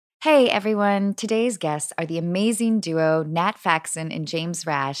Hey everyone, today's guests are the amazing duo Nat Faxon and James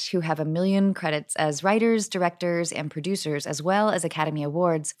Rash, who have a million credits as writers, directors, and producers, as well as Academy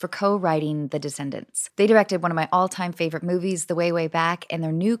Awards for co-writing The Descendants. They directed one of my all-time favorite movies, The Way, Way Back, and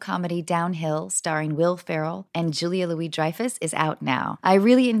their new comedy Downhill, starring Will Ferrell and Julia Louis-Dreyfus, is out now. I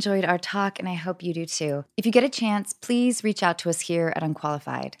really enjoyed our talk, and I hope you do too. If you get a chance, please reach out to us here at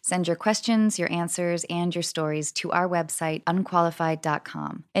Unqualified. Send your questions, your answers, and your stories to our website,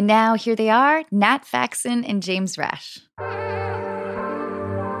 unqualified.com. And now, here they are, Nat Faxon and James Rash.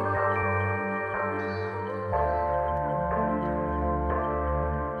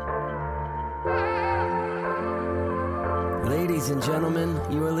 Ladies and gentlemen,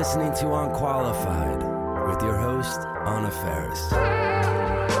 you are listening to Unqualified with your host, Anna Faris.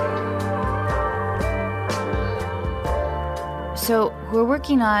 So, we're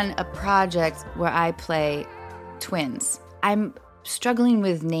working on a project where I play twins. I'm struggling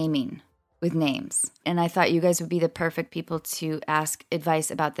with names. And I thought you guys would be the perfect people to ask advice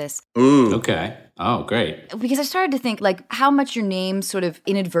about this. Ooh. Okay. Oh, great. Because I started to think, like, how much your name sort of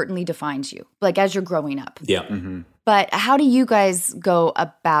inadvertently defines you, like, as you're growing up. Yeah. Mm-hmm. But how do you guys go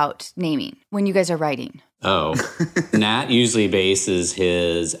about naming when you guys are writing? Oh, Nat usually bases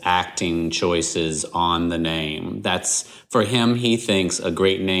his acting choices on the name. That's, for him, he thinks a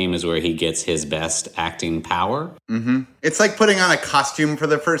great name is where he gets his best acting power. Mm-hmm. It's like putting on a costume for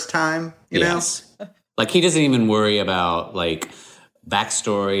the first time, you know? Like, he doesn't even worry about, like,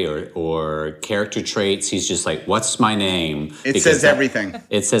 backstory or character traits. He's just like, what's my name? It says everything.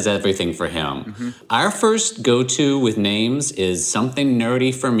 It says everything for him. Mm-hmm. Our first go-to with names is something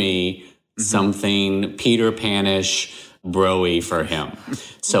nerdy for me, something Peter Panish, bro-y for him.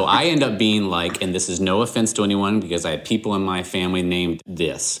 So I end up being like, and this is no offense to anyone because I have people in my family named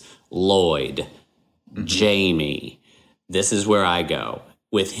this, Lloyd, Jamie. This is where I go.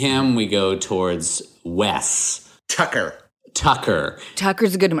 With him, we go towards Wes. Tucker's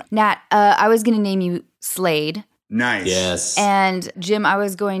a good one. Nat, I was going to name you Slade. Nice. Yes. And Jim, I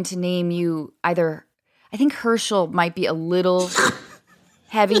was going to name you either, I think Herschel might be a little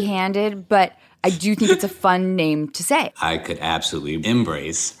heavy-handed, but I do think it's a fun name to say. I could absolutely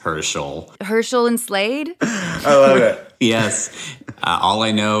embrace Herschel. Herschel and Slade? I love it. Yes. All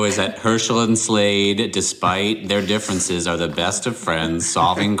I know is that Herschel and Slade, despite their differences, are the best of friends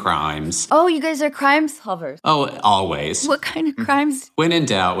solving crimes. Oh, you guys are crime solvers. Oh, always. What kind of crimes? When in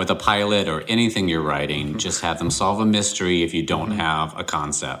doubt, with a pilot or anything you're writing, just have them solve a mystery if you don't have a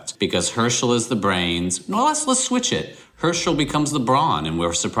concept. Because Herschel is the brains. Well, let's switch it. Herschel becomes the brawn, and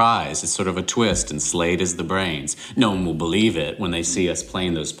we're surprised. It's sort of a twist, and Slade is the brains. No one will believe it when they see us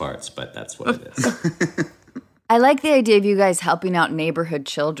playing those parts, but that's what it is. I like the idea of you guys helping out neighborhood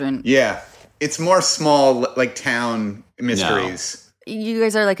children. Yeah. It's more small, like, town mysteries. No. You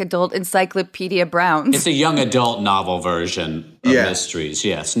guys are like adult Encyclopedia Browns. It's a young adult novel version of mysteries,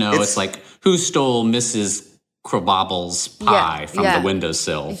 yes. No, it's like, who stole Mrs. Krabappel's pie from the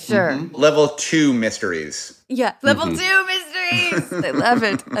windowsill? Sure. Mm-hmm. Level 2 mysteries. Yeah, level 2 mysteries. I love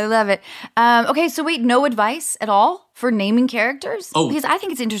it. I love it. Okay, so wait, no advice at all for naming characters? Oh. Because I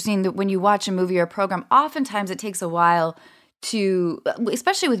think it's interesting that when you watch a movie or a program, oftentimes it takes a while to,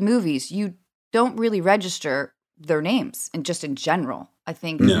 especially with movies, you don't really register their names, and just in general. I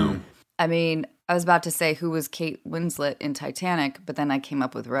think. No. I mean, I was about to say who was Kate Winslet in Titanic, but then I came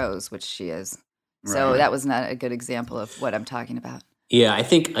up with Rose, which she is. So that was not a good example of what I'm talking about. Yeah, I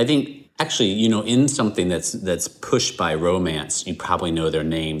think actually, you know, in something that's pushed by romance, you probably know their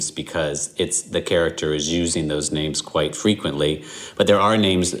names because it's the character is using those names quite frequently. But there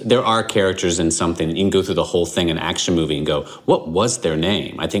are characters in something that you can go through the whole thing in an action movie and go, what was their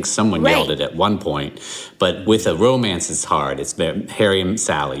name? I think someone yelled it at one point. But with a romance, it's hard. It's Harry and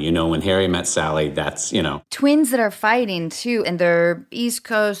Sally. You know, when Harry met Sally, that's, you know. Twins that are fighting too, and they're East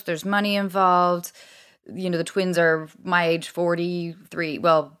Coast, there's money involved. You know, the twins are my age, 43.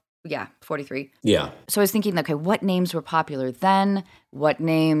 Well, yeah, 43. Yeah. So I was thinking, okay, what names were popular then? What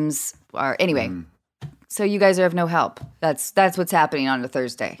names are... Anyway, so you guys are of no help. That's what's happening on a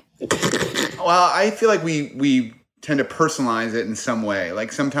Thursday. Well, I feel like we tend to personalize it in some way.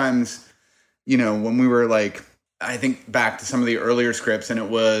 Like sometimes, you know, when we were like... I think back to some of the earlier scripts, and it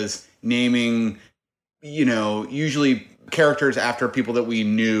was naming, you know, usually... characters after people that we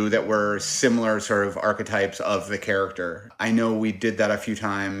knew that were similar sort of archetypes of the character. I know we did that a few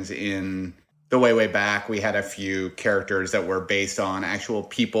times in The Way, Way Back. We had a few characters that were based on actual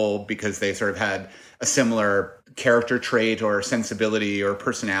people because they sort of had a similar character trait or sensibility or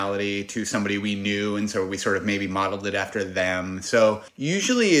personality to somebody we knew, and so we sort of maybe modeled it after them. So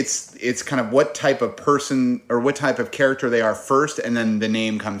usually it's kind of what type of person or what type of character they are first, and then the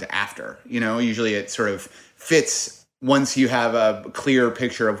name comes after. Usually it sort of fits once you have a clear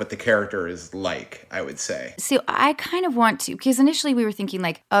picture of what the character is like, I would say. So I kind of want to, because initially we were thinking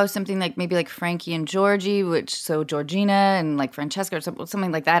like, something like maybe like Frankie and Georgie, so Georgina and like Francesca or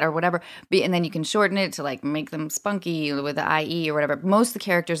something like that or whatever. And then you can shorten it to like make them spunky with the IE or whatever. Most of the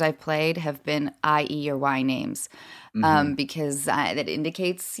characters I've played have been IE or Y names because that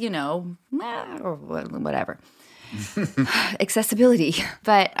indicates, or whatever. Accessibility.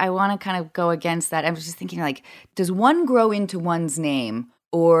 But I want to kind of go against that. I was just thinking like, does one grow into one's name,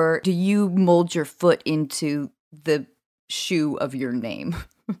 or do you mold your foot into the shoe of your name?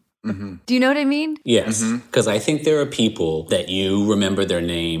 Do you know what I mean? Yes, because I think there are people that you remember their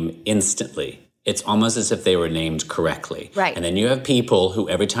name instantly. It's almost as if they were named correctly. Right. And then you have people who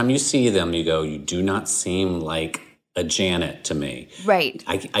every time you see them, you go, you do not seem like a Janet to me. Right.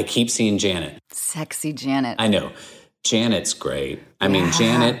 I keep seeing Janet. Sexy Janet. I know. Janet's great. I mean,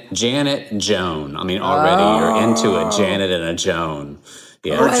 Janet and Joan. I mean, already you're into a Janet and a Joan.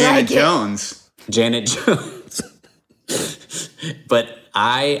 Yeah. Or Janet Jones. Janet Jones. But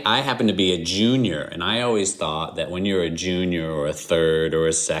I happen to be a junior, and I always thought that when you're a junior or a third or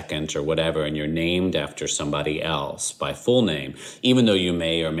a second or whatever, and you're named after somebody else by full name, even though you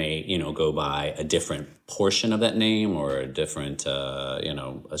may or may, go by a different portion of that name or a different,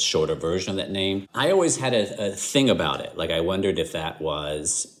 a shorter version of that name, I always had a thing about it. Like I wondered if that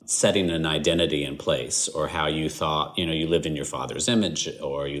was setting an identity in place, or how you thought, you lived in your father's image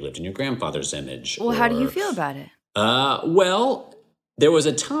or you lived in your grandfather's image. Well, how do you feel about it? Well, there was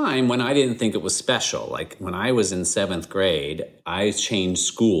a time when I didn't think it was special. Like when I was in 7th grade, I changed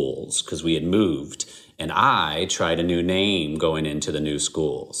schools because we had moved, and I tried a new name going into the new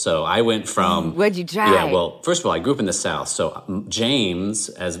school. So I went from... What'd you try? Yeah, well, first of all, I grew up in the South. So James,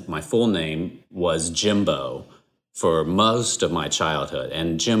 as my full name, was Jimbo for most of my childhood.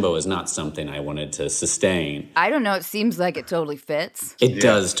 And Jimbo is not something I wanted to sustain. I don't know. It seems like it totally fits. It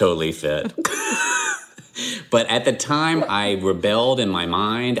does totally fit. But at the time, I rebelled in my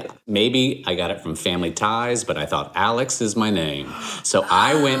mind. Maybe I got it from family ties, but I thought Alex is my name. So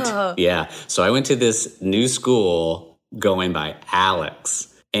I went to this new school going by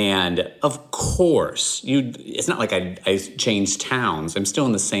Alex. And of course, it's not like I changed towns. I'm still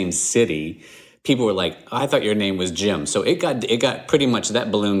in the same city. People were like, I thought your name was Jim. So it got pretty much,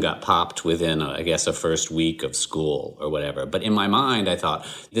 that balloon got popped within, a first week of school or whatever. But in my mind, I thought,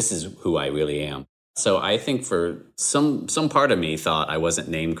 this is who I really am. So I think for some part of me thought I wasn't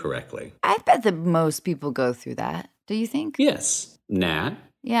named correctly. I bet that most people go through that. Do you think? Yes. Nat?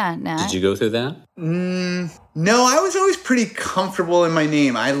 Yeah, Nat. Did you go through that? No, I was always pretty comfortable in my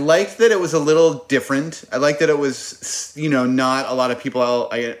name. I liked that it was a little different. I liked that it was, not a lot of people.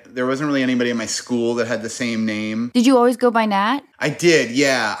 There wasn't really anybody in my school that had the same name. Did you always go by Nat? I did,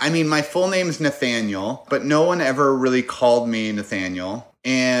 yeah. I mean, my full name's Nathaniel, but no one ever really called me Nathaniel.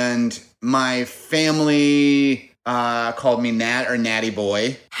 And my family called me Nat or Natty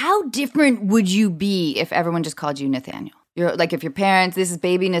Boy. How different would you be if everyone just called you Nathaniel? You're like, if your parents, this is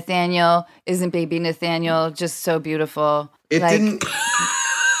baby Nathaniel, isn't baby Nathaniel just so beautiful? It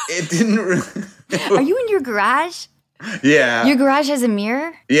didn't really. Are you in your garage? Yeah. Your garage has a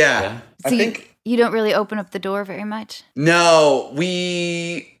mirror? Yeah. So I think you don't really open up the door very much? No,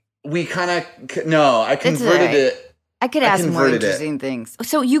 we kind of, no, I converted it. I could ask more interesting things.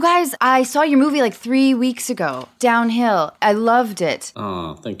 So you guys, I saw your movie like 3 weeks ago, Downhill. I loved it.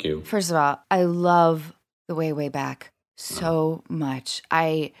 Oh, thank you. First of all, I love The Way Back so much.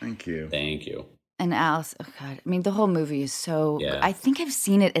 Thank you. Thank you. And Alice, oh God, I mean, the whole movie is so, I think I've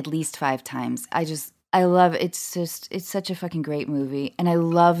seen it at least 5 times. I love it. It's such a fucking great movie. And I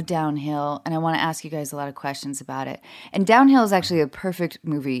love Downhill. And I want to ask you guys a lot of questions about it. And Downhill is actually a perfect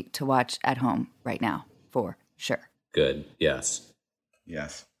movie to watch at home right now, for sure. Good. Yes.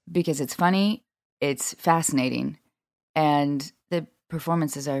 Yes. Because it's funny, it's fascinating, and the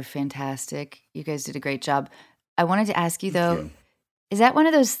performances are fantastic. You guys did a great job. I wanted to ask you, though, is that one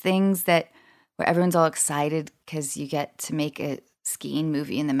of those things where everyone's all excited because you get to make a skiing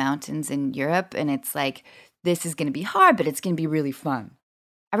movie in the mountains in Europe, and it's like, this is going to be hard, but it's going to be really fun?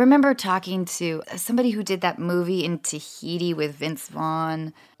 I remember talking to somebody who did that movie in Tahiti with Vince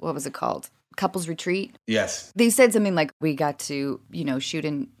Vaughn. What was it called? Couples Retreat? Yes. They said something like, we got to, shoot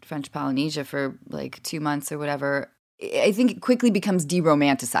in French Polynesia for like 2 months or whatever. I think it quickly becomes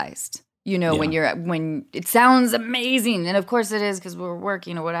deromanticized. You know, when it sounds amazing, and of course it is because we're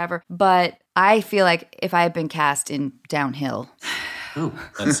working or whatever. But I feel like if I had been cast in Downhill, oh,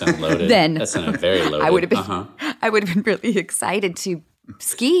 that sounded loaded. Then that sounded very loaded. I would have been really excited to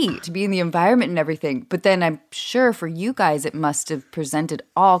ski, to be in the environment and everything. But then I'm sure for you guys, it must have presented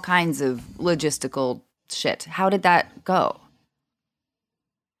all kinds of logistical shit. How did that go?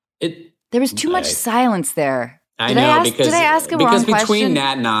 There was too much silence there. Did I ask a wrong question? Because between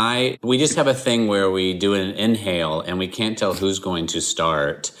Nat and I, we just have a thing where we do an inhale and we can't tell who's going to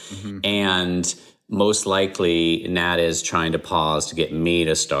start. Mm-hmm. And most likely Nat is trying to pause to get me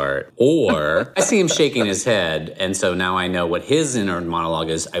to start. Or I see him shaking his head. And so now I know what his inner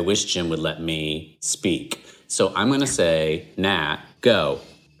monologue is. I wish Jim would let me speak. So I'm going to say, Nat, go.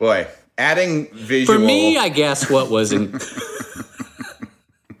 Boy, adding visual. For me, I guess what was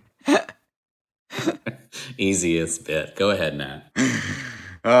easiest bit. Go ahead, Nat.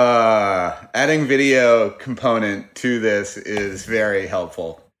 Adding video component to this is very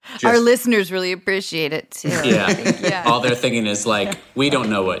helpful. Our listeners really appreciate it too. Yeah. All they're thinking is like, we don't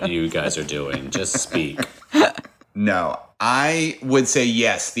know what you guys are doing. Just speak. No, I would say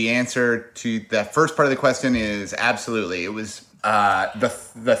yes. The answer to that first part of the question is absolutely. It was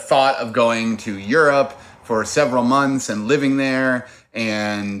the thought of going to Europe for several months and living there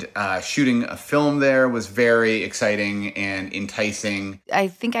and shooting a film there was very exciting and enticing. I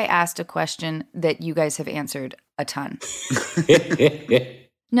think I asked a question that you guys have answered a ton.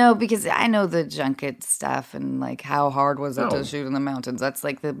 No, because I know the junket stuff and like how hard was it to shoot in the mountains. That's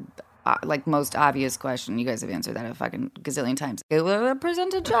like the most obvious question. You guys have answered that a fucking gazillion times. It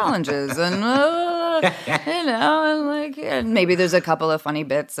presented challenges and and maybe there's a couple of funny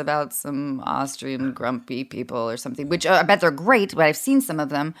bits about some Austrian grumpy people or something, which I bet they're great, but I've seen some of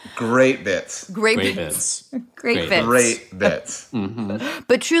them. Great bits. Great bits. Mm-hmm.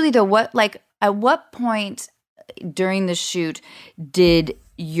 But truly though, at what point during the shoot did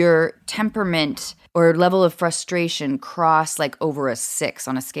your temperament or level of frustration cross like over a 6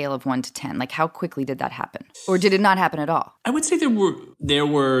 on a scale of 1 to 10? Like how quickly did that happen? Or did it not happen at all? I would say there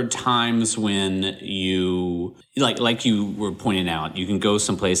were times when you like you were pointing out, you can go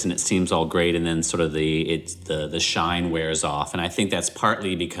someplace and it seems all great and then sort of the shine wears off. And I think that's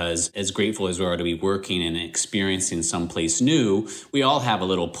partly because as grateful as we are to be working and experiencing someplace new, we all have a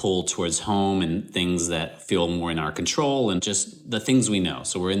little pull towards home and things that feel more in our control and just the things we know.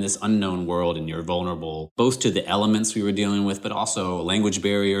 So we're in this unknown world and you're vulnerable both to the elements we were dealing with, but also a language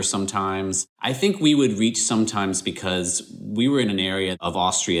barrier sometimes. I think we would reach sometimes because we were in an area of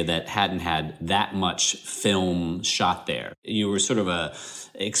Austria that hadn't had that much film shot there. You were sort of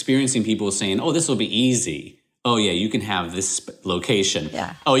experiencing people saying, oh, this will be easy. Oh, yeah, you can have this location.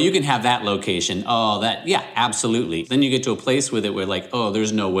 Yeah. Oh, you can have that location. Oh, yeah, absolutely. Then you get to a place with it where like, oh,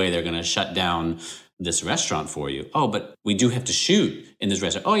 there's no way they're going to shut down this restaurant for you. Oh, but we do have to shoot in this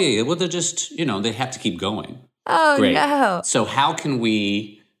restaurant. Oh, yeah, well, they're just, they have to keep going. Oh, great. No. So how can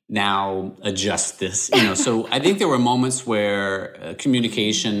we now adjust this? So I think there were moments where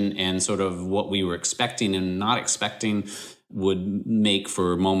communication and sort of what we were expecting and not expecting would make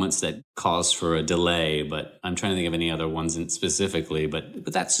for moments that cause for a delay, but I'm trying to think of any other ones specifically, but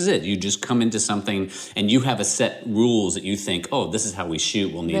that's just it. You just come into something and you have a set rules that you think, oh, this is how we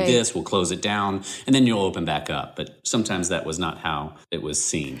shoot. We'll need this, we'll close it down, and then you'll open back up. But sometimes that was not how it was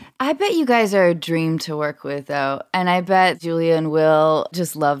seen. I bet you guys are a dream to work with, though. And I bet Julia and Will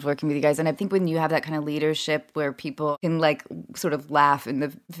just loved working with you guys. And I think when you have that kind of leadership where people can like sort of laugh in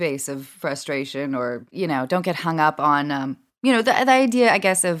the face of frustration or, don't get hung up on the idea, I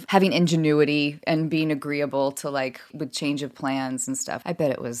guess, of having ingenuity and being agreeable to with change of plans and stuff. I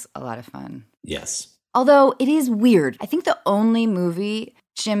bet it was a lot of fun. Yes. Although it is weird. I think the only movie,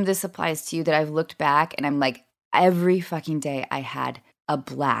 Jim, this applies to you, that I've looked back and I'm like, every fucking day I had a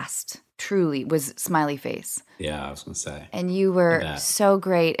blast. Truly was Smiley Face. Yeah, I was going to say. And you were so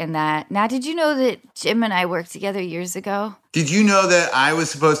great in that. Now, did you know that Jim and I worked together years ago? Did you know that I was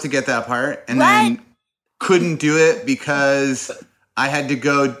supposed to get that part? And then couldn't do it because I had to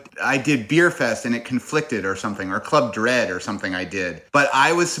go. I did Beer Fest and it conflicted or something, or Club Dread or something I did. But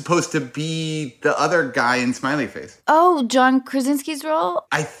I was supposed to be the other guy in Smiley Face. Oh, John Krasinski's role?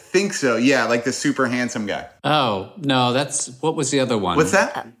 I think so, yeah, like the super handsome guy. Oh, no, what was the other one? What's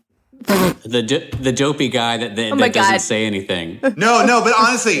that? The dopey guy that doesn't say anything. No, but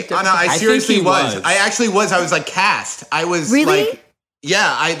honestly, I seriously was. I actually was. I was like cast. I was really?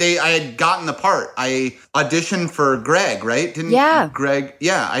 Yeah, I had gotten the part. I auditioned for Greg, right? Didn't Greg?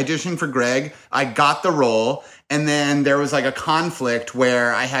 Yeah, I auditioned for Greg. I got the role, and then there was like a conflict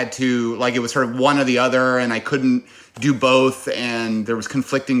where I had to, like, it was sort of one or the other, and I couldn't do both, and there was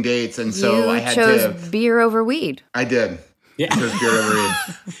conflicting dates, and so I had chose beer over weed. I did. Yeah. I chose beer over weed.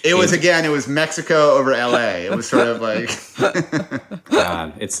 It was Mexico over LA. It was sort of like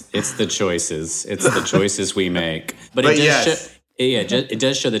God, it's the choices. It's the choices we make. But it does it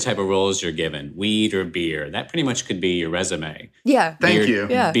does show the type of roles you're given. Weed or beer. That pretty much could be your resume. Yeah. Thank you.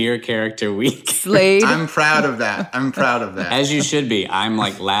 Yeah. Beer character week. Slade. I'm proud of that. As you should be. I'm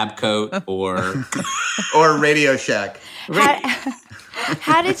like Lab Coat or Radio Shack.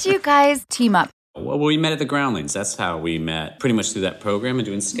 How did you guys team up? Well, we met at the Groundlings. That's how we met, pretty much through that program and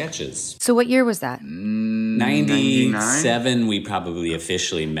doing sketches. So what year was that? 97, we probably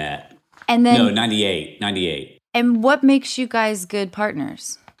officially met. And then 98. And what makes you guys good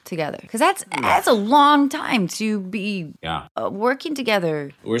partners together? Because that's a long time to be working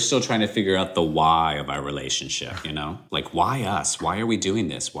together. We're still trying to figure out the why of our relationship, you know? Like, why us? Why are we doing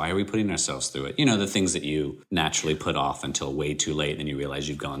this? Why are we putting ourselves through it? You know, the things that you naturally put off until way too late, and then you realize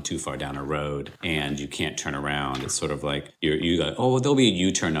you've gone too far down a road and you can't turn around. It's sort of like you go, oh, there'll be a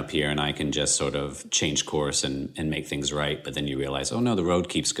U-turn up here and I can just sort of change course and make things right. But then you realize, oh no, the road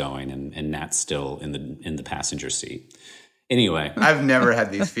keeps going and Nat's still in the passenger seat. Anyway. I've never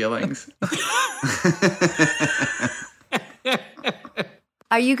had these feelings.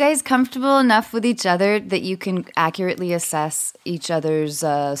 Are you guys comfortable enough with each other that you can accurately assess each other's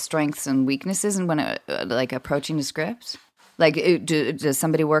strengths and weaknesses and when like approaching a script? Like, does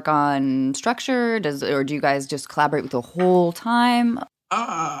somebody work on structure? Or do you guys just collaborate with the whole time?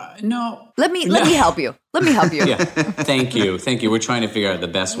 No. Let me help you. Yeah. Thank you. We're trying to figure out the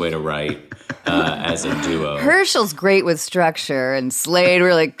best way to write as a duo. Herschel's great with structure, and Slade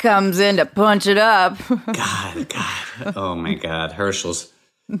really comes in to punch it up. God. Oh my God. Herschel's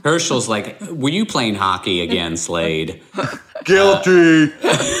like, were you playing hockey again, Slade? Guilty.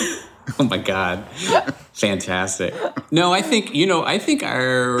 Oh my God. Fantastic. No, I think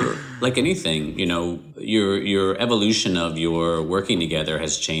our, like anything, you know, your evolution of your working together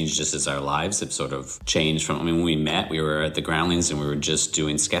has changed just as our lives have sort of changed from, when we met, we were at the Groundlings and we were just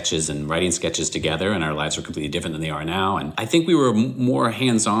doing sketches and writing sketches together, and our lives were completely different than they are now. And I think we were more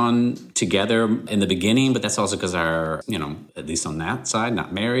hands-on together in the beginning, but that's also because our, you know, at least on that side,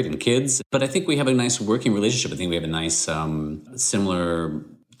 not married and kids. But I think we have a nice working relationship. I think we have a nice similar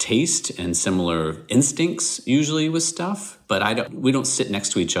taste and similar instincts usually with stuff, but we don't sit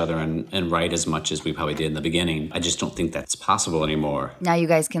next to each other and write as much as we probably did in the beginning. I just don't think that's possible anymore. Now you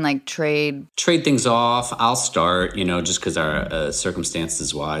guys can like trade things off. I'll start, you know, just because our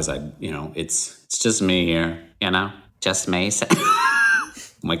circumstances wise, it's just me here, you know, just me. Oh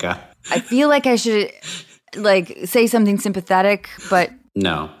my God. I feel like I should like say something sympathetic, but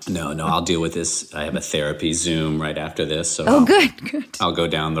No, I'll deal with this. I have a therapy Zoom right after this. So good. I'll go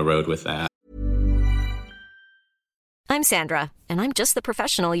down the road with that. I'm Sandra, and I'm just the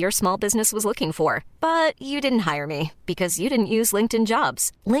professional your small business was looking for. But you didn't hire me because you didn't use LinkedIn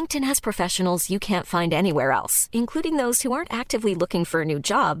Jobs. LinkedIn has professionals you can't find anywhere else, including those who aren't actively looking for a new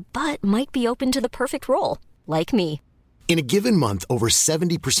job, but might be open to the perfect role, like me. In a given month, over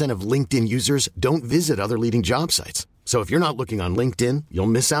 70% of LinkedIn users don't visit other leading job sites. So if you're not looking on LinkedIn, you'll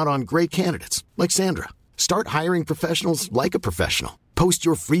miss out on great candidates like Sandra. Start hiring professionals like a professional. Post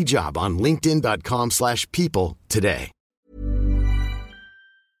your free job on linkedin.com/people today.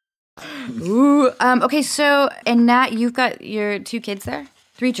 Ooh, okay, so, and Nat, you've got your 2 kids there?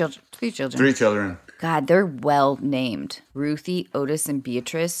 3 children. 3 children. God, they're well named. Ruthie, Otis, and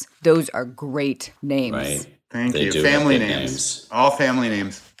Beatrice. Those are great names. Right. Thank you. Family names. All family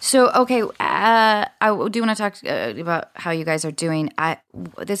names. So, okay, I do want to talk about how you guys are doing.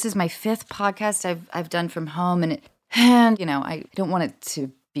 This is my 5th podcast I've done from home, and you know, I don't want it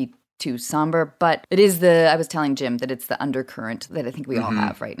to be too somber, but it is I was telling Jim that it's the undercurrent that I think we all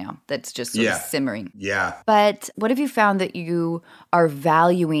have right now that's just sort of simmering. Yeah. But what have you found that you are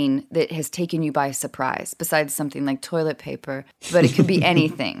valuing that has taken you by surprise, besides something like toilet paper, but it could be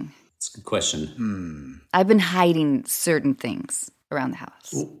anything? That's a good question. I've been hiding certain things around the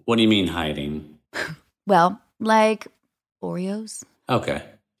house. What do you mean hiding? Well, like Oreos. Okay.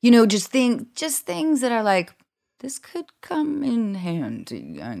 You know, just things that are like, this could come in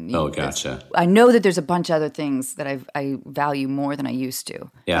handy. Oh, gotcha. I know that there's a bunch of other things that I value more than I used to.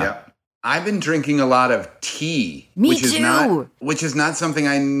 Yeah. I've been drinking a lot of tea. Me which is too. Which is not something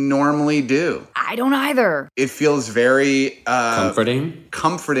I normally do. I don't either. It feels very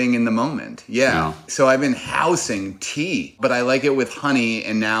Comforting in the moment. Yeah. No. So I've been housing tea, but I like it with honey,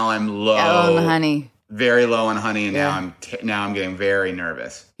 and now I'm low. Oh, the honey. Very low on honey, and Yeah. now I'm getting very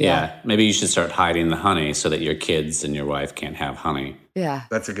nervous. Yeah. Maybe you should start hiding the honey so that your kids and your wife can't have honey. Yeah.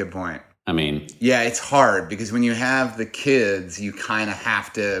 That's a good point. I mean, Yeah, it's hard because when you have the kids, you kind of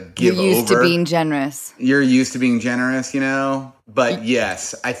have to give You're used over. to being generous. You're used to being generous, But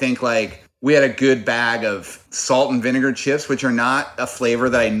yes, I think like we had a good bag of salt and vinegar chips, which are not a flavor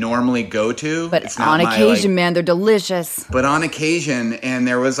that I normally go to. But It's not on my, occasion, man, they're delicious. But on occasion, and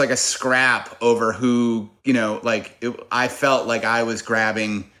there was like a scrap over who, I felt like I was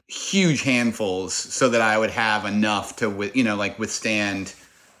grabbing huge handfuls so that I would have enough to, withstand,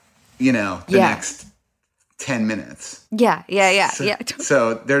 the next 10 minutes. Yeah.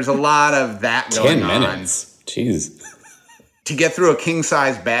 So there's a lot of that going 10 on. minutes. Jeez. To get through a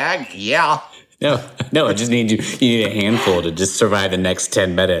king-size bag? Yeah. No, I just need you need a handful to just survive the next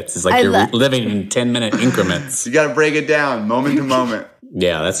 10 minutes. It's like you're living in 10-minute increments. You got to break it down moment to moment.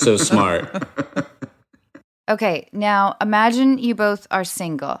 Yeah, that's so smart. Okay, now imagine you both are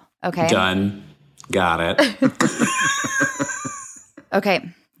single, okay? Done. Got it. Okay,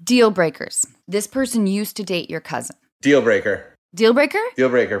 deal breakers. This person used to date your cousin. Deal breaker. Deal breaker? Deal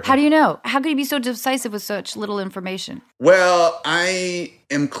breaker. How do you know? How could you be so decisive with such little information? Well, I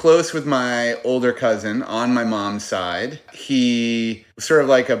am close with my older cousin on my mom's side. He was sort of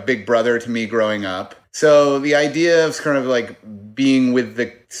like a big brother to me growing up. So the idea of kind of like being with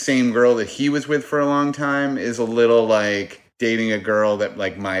the same girl that he was with for a long time is a little like dating a girl that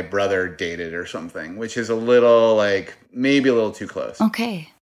like my brother dated or something, which is a little like maybe a little too close.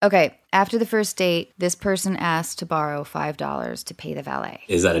 Okay, after the first date, this person asked to borrow $5 to pay the valet.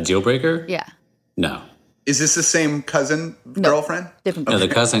 Is that a deal breaker? Yeah. No. Is this the same cousin girlfriend? Different No, person.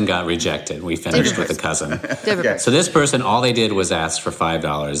 the cousin got rejected. We finished with the cousin. Different Okay. person. So this person, all they did was ask for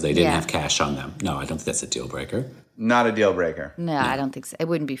 $5. They didn't Yeah. have cash on them. No, I don't think that's a deal breaker. Not a deal breaker. No, I don't think so. It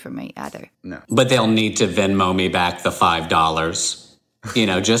wouldn't be for me either. But they'll need to Venmo me back the $5,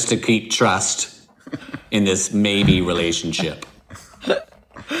 just to keep trust in this maybe relationship.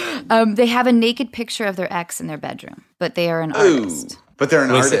 They have a naked picture of their ex in their bedroom, but they are an artist. But they're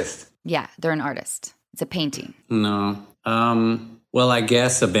an Wait, so- artist. Yeah, they're an artist. It's a painting. No. Well, I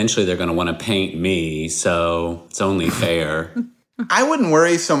guess eventually they're going to want to paint me, so it's only fair. I wouldn't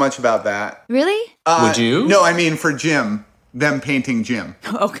worry so much about that. Really? Would you? No, I mean for Jim, them painting Jim.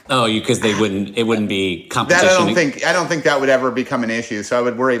 Oh, because it wouldn't be That competition. I don't think that would ever become an issue. So I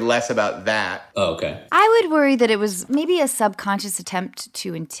would worry less about that. Oh, okay. I would worry that it was maybe a subconscious attempt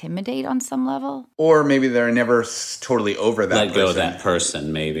to intimidate on some level. Or maybe they're never totally over that. Let go of person. that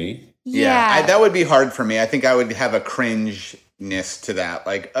person, maybe. Yeah, that would be hard for me. I think I would have a cringeness to that.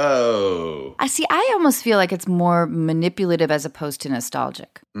 Like, oh. I see. I almost feel like it's more manipulative as opposed to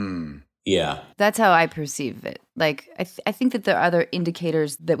nostalgic. Yeah. That's how I perceive it. Like, I think that there are other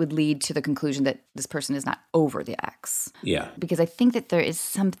indicators that would lead to the conclusion that this person is not over the ex. Yeah. Because I think that there is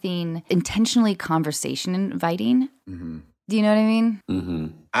something intentionally conversation inviting. Mm-hmm. Do you know what I mean? Mm-hmm.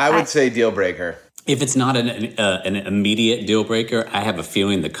 I would say deal breaker. If it's not an immediate deal breaker, I have a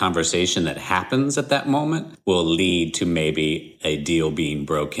feeling the conversation that happens at that moment will lead to maybe a deal being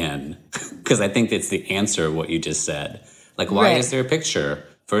broken. Because I think that's the answer of what you just said. Like, why Right. is there a picture?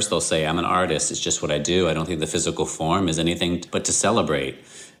 First, they'll say, I'm an artist. It's just what I do. I don't think the physical form is anything but to celebrate.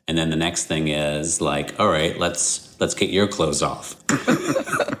 And then the next thing is like, all right, let's get your clothes off.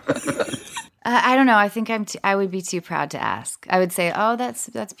 I don't know. I think I would be too proud to ask. I would say, "Oh, that's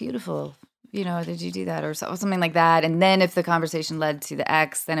beautiful. Did you do that or something like that?" And then if the conversation led to the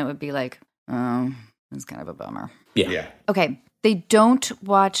ex, then it would be like, "Oh, it's kind of a bummer." Yeah. Okay. They don't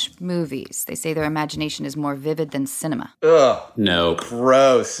watch movies. They say their imagination is more vivid than cinema. Ugh. Nope.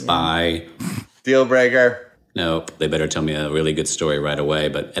 Gross. Bye. Deal breaker. Nope. They better tell me a really good story right away.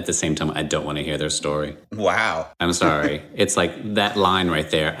 But at the same time, I don't want to hear their story. Wow. I'm sorry. It's like that line right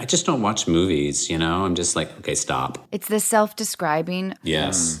there. I just don't watch movies, I'm just like, okay, stop. It's the self-describing.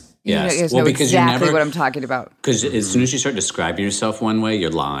 Yes. You Yes. guys know because exactly what I'm talking about. Because as soon as you start describing yourself one way,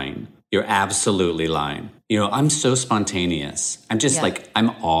 you're lying. You're absolutely lying. I'm so spontaneous. I'm just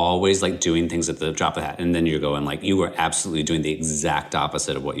I'm always like doing things at the drop of the hat. And then you're going like, you were absolutely doing the exact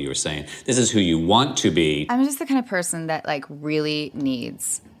opposite of what you were saying. This is who you want to be. I'm just the kind of person that like really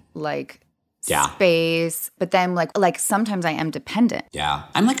needs like Yeah. space, but then like sometimes I am dependent. Yeah.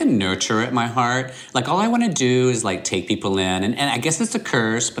 I'm like a nurturer at my heart. Like all I want to do is like take people in and I guess it's a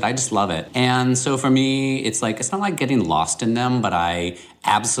curse, but I just love it. And so for me, it's like, it's not like getting lost in them, but I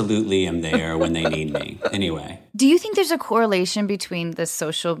absolutely am there when they need me. Anyway. Do you think there's a correlation between the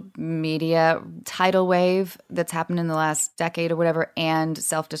social media tidal wave that's happened in the last decade or whatever and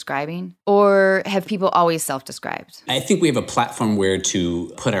self-describing? Or have people always self-described? I think we have a platform where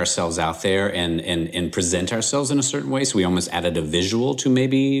to put ourselves out there and present ourselves in a certain way. So we almost added a visual to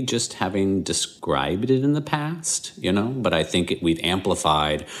maybe just having described it in the past, But I think we've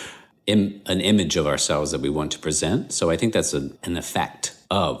amplified an image of ourselves that we want to present. So I think that's an effect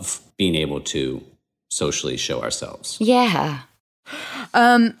of being able to socially show ourselves. Yeah.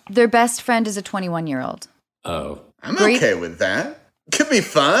 Their best friend is a 21-year-old. Oh. I'm okay with that. Could be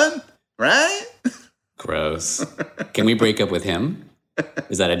fun, right? Gross. Can we break up with him?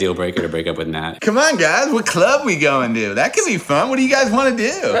 Is that a deal breaker to break up with Nat? Come on, guys. What club we going to? That could be fun. What do you guys want to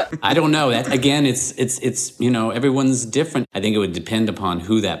do? I don't know. Again, it's everyone's different. I think it would depend upon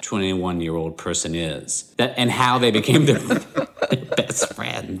who that 21-year-old person is and how they became their best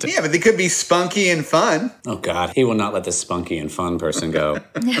friend. Yeah, but they could be spunky and fun. Oh, God. He will not let the spunky and fun person go.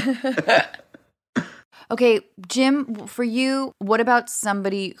 Okay, Jim, for you, what about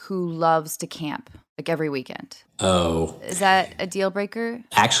somebody who loves to camp, like every weekend? Oh. Is that a deal breaker?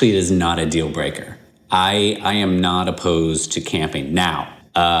 Actually, it is not a deal breaker. I am not opposed to camping. Now,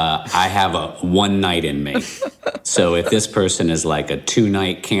 I have a one night in me. So if this person is like a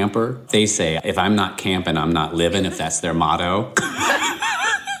 2-night camper, they say, if I'm not camping, I'm not living, if that's their motto,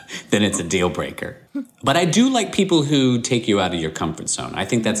 then it's a deal breaker. But I do like people who take you out of your comfort zone. I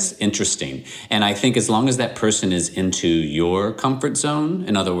think that's interesting. And I think as long as that person is into your comfort zone,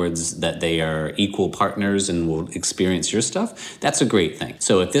 in other words, that they are equal partners and will experience your stuff, that's a great thing.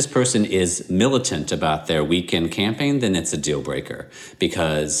 So if this person is militant about their weekend camping, then it's a deal breaker.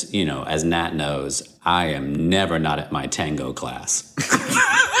 Because, as Nat knows, I am never not at my tango class.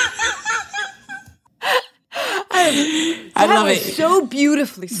 I love it. So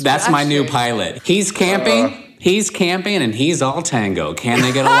beautifully structured. That's my new pilot. He's camping. He's camping, and he's all tango. Can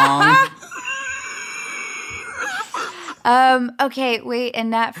they get along? Okay, wait, and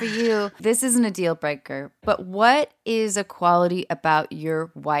Nat, for you, this isn't a deal breaker, but what is a quality about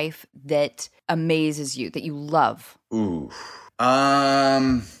your wife that amazes you, that you love? Ooh.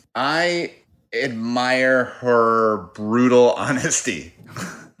 I admire her brutal honesty.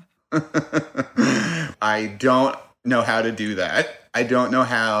 I don't know how to do that. I don't know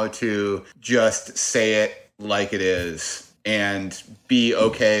how to just say it like it is and be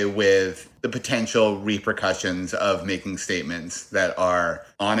okay with the potential repercussions of making statements that are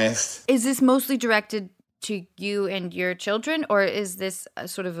honest. Is this mostly directed to you and your children, or is this a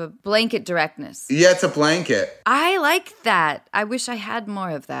sort of a blanket directness? Yeah, it's a blanket. I like that. I wish I had more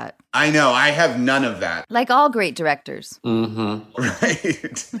of that. I know. I have none of that. Like all great directors. Mm-hmm.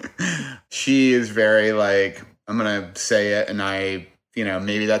 Right. She is very like, I'm going to say it, and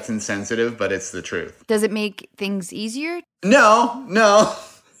maybe that's insensitive, but it's the truth. Does it make things easier? No.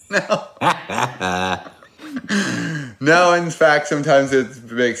 No, in fact, sometimes it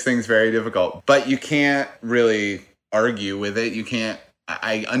makes things very difficult. But you can't really argue with it.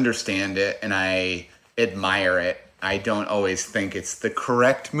 I understand it and I admire it. I don't always think it's the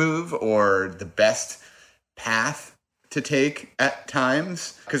correct move or the best path to take at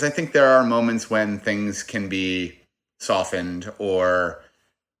times. Because I think there are moments when things can be softened or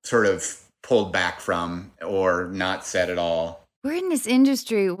sort of pulled back from or not said at all. We're in this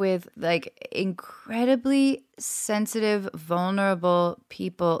industry with like incredibly sensitive, vulnerable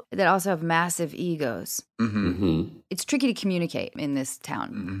people that also have massive egos. Mm-hmm. Mm-hmm. It's tricky to communicate in this town.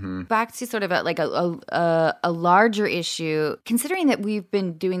 Mm-hmm. Back to sort of a larger issue, considering that we've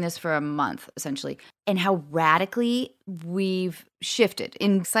been doing this for a month, essentially, and how radically we've shifted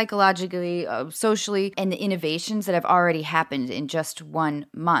in psychologically, socially, and the innovations that have already happened in just 1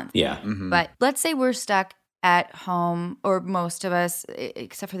 month. Yeah. Mm-hmm. But let's say we're stuck at home, or most of us,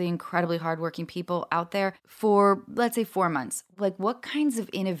 except for the incredibly hardworking people out there, for, let's say, 4 months. Like, what kinds of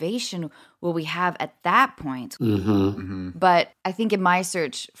innovation will we have at that point? Mm-hmm. Mm-hmm. But I think in my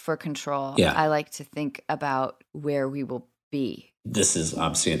search for control, Yeah. I like to think about where we will be. This is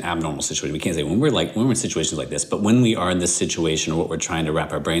obviously an abnormal situation. We can't say when we're in situations like this, but when we are in this situation or what we're trying to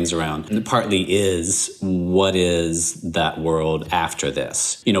wrap our brains around, and partly is what is that world after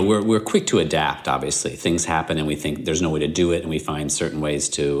this? We're quick to adapt, obviously. Things happen and we think there's no way to do it, and we find certain ways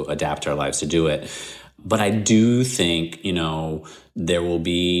to adapt our lives to do it. But I do think, there will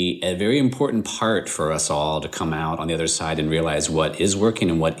be a very important part for us all to come out on the other side and realize what is working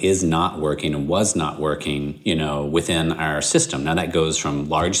and what is not working and was not working, within our system. Now that goes from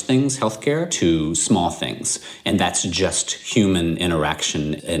large things, healthcare, to small things. And that's just human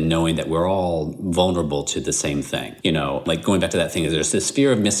interaction and knowing that we're all vulnerable to the same thing. Like going back to that thing, there's this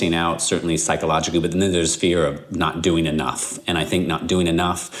fear of missing out, certainly psychologically, but then there's fear of not doing enough. And I think not doing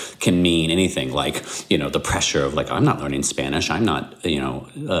enough can mean anything like, the pressure of like, I'm not learning Spanish. I'm not,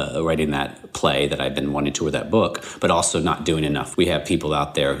 writing that play that I've been wanting to, or that book, but also not doing enough. We have people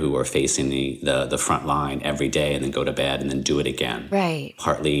out there who are facing the front line every day and then go to bed and then do it again. Right.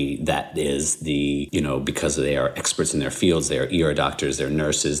 Partly that is because they are experts in their fields. They're ER doctors, they're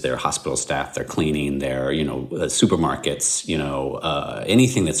nurses, they're hospital staff, they're cleaning, they're, supermarkets,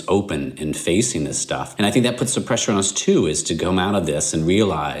 anything that's open and facing this stuff. And I think that puts some pressure on us too, is to come out of this and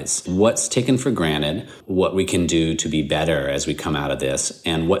realize what's taken for granted, what we can do to be better as we come out of this,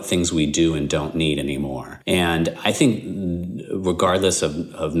 and what things we do and don't need anymore. And I think regardless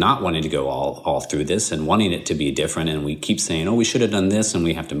of not wanting to go all through this and wanting it to be different, and we keep saying, we should have done this, and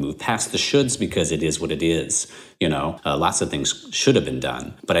we have to move past the shoulds because it is what it is. Lots of things should have been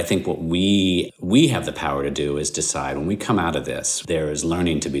done. But I think what we have the power to do is decide when we come out of this, there is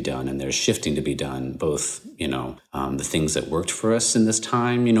learning to be done and there's shifting to be done, both, the things that worked for us in this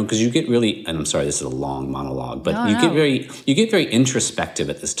time, because you get really, and I'm sorry, this is a long monologue, but you get very introspective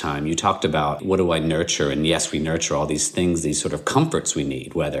at this time. You talked about, what do I nurture? And yes, we nurture all these things, these sort of comforts we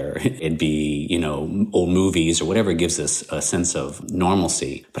need, whether it be, old movies or whatever gives us a sense of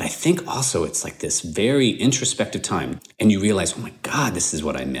normalcy. But I think also it's like this very introspective time, and you realize, oh my God, this is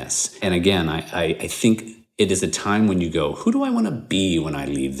what I miss. And again, I think it is a time when you go, who do I want to be when I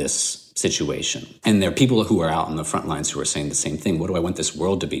leave this situation? And there are people who are out on the front lines who are saying the same thing. What do I want this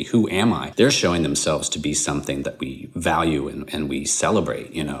world to be? Who am I? They're showing themselves to be something that we value and we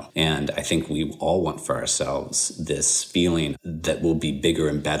celebrate, And I think we all want for ourselves this feeling that we'll be bigger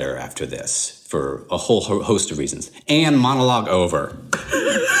and better after this, for a whole host of reasons. And monologue over.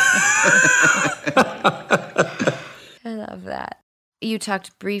 I love that. You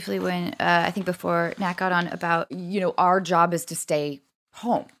talked briefly when, I think before Nat got on, about, our job is to stay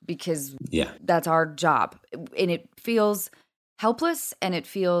home because that's our job. And it feels helpless, and it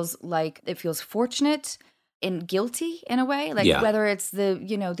feels fortunate and guilty in a way. Like whether it's the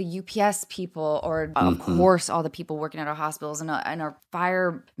UPS people or of course all the people working at our hospitals and our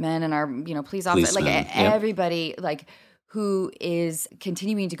firemen and our, police officers, everybody who is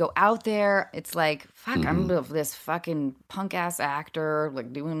continuing to go out there. It's like, fuck, I'm this fucking punk ass actor,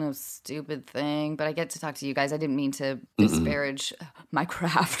 doing a stupid thing. But I get to talk to you guys. I didn't mean to disparage my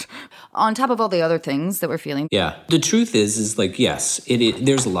craft on top of all the other things that we're feeling. Yeah. The truth is yes,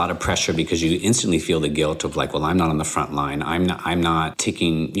 there's a lot of pressure because you instantly feel the guilt of well, I'm not on the front line. I'm not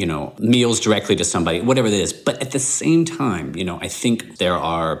taking, meals directly to somebody, whatever it is. But at the same time, I think there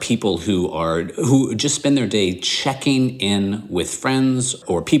are people who just spend their day checking in with friends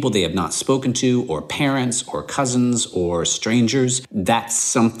or people they have not spoken to, or parents or cousins or strangers. That's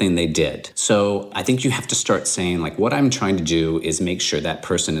something they did. So I think you have to start saying, what I'm trying to do is make sure that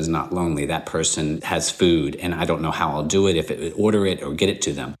person is not lonely. That person has food, and I don't know how I'll do it, if it order it or get it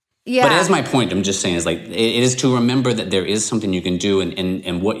to them. Yeah. But as my point, I'm just saying is it is to remember that there is something you can do,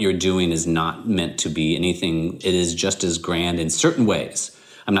 and what you're doing is not meant to be anything. It is just as grand in certain ways.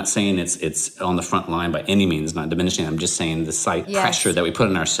 I'm not saying it's on the front line by any means, not diminishing. I'm just saying the pressure that we put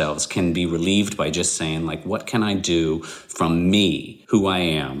on ourselves can be relieved by just saying, what can I do from me, who I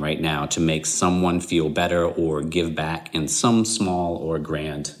am right now, to make someone feel better or give back in some small or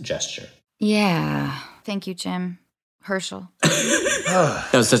grand gesture. Yeah. Thank you, Jim. Herschel. That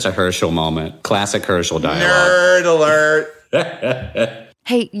was such a Herschel moment. Classic Herschel dialogue. Nerd alert.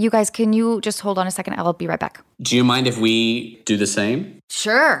 Hey, you guys, can you just hold on a second? I'll be right back. Do you mind if we do the same?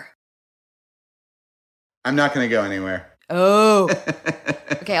 Sure. I'm not going to go anywhere. Oh.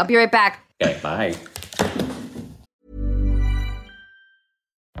 Okay, I'll be right back. Okay, bye.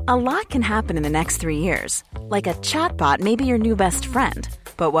 A lot can happen in the next 3 years. Like a chatbot may be your new best friend.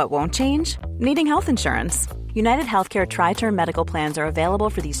 But what won't change? Needing health insurance. United Healthcare Tri-Term Medical Plans are available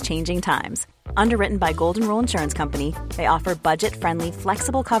for these changing times. Underwritten by Golden Rule Insurance Company, they offer budget-friendly,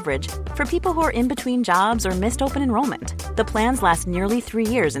 flexible coverage for people who are in between jobs or missed open enrollment. The plans last nearly 3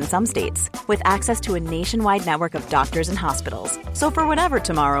 years in some states, with access to a nationwide network of doctors and hospitals. So for whatever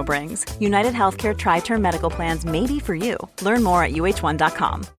tomorrow brings, United Healthcare Tri-Term Medical Plans may be for you. Learn more at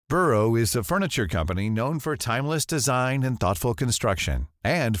UH1.com. Burrow is a furniture company known for timeless design and thoughtful construction,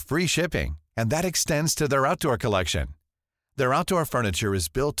 and free shipping, and that extends to their outdoor collection. Their outdoor furniture is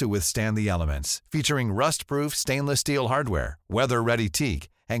built to withstand the elements, featuring rust-proof stainless steel hardware, weather-ready teak,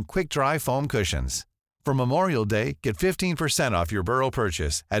 and quick-dry foam cushions. For Memorial Day, get 15% off your Burrow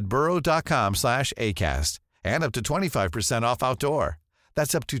purchase at burrow.com/ACAST and up to 25% off outdoor.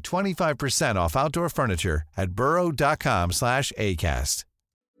 That's up to 25% off outdoor furniture at burrow.com/ACAST.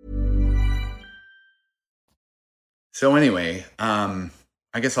 So anyway, I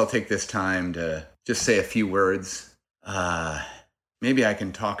guess I'll take this time to just say a few words. Maybe I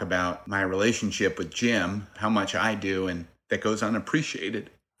can talk about my relationship with Jim, how much I do, and that goes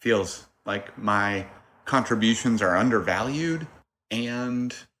unappreciated. Feels like my contributions are undervalued,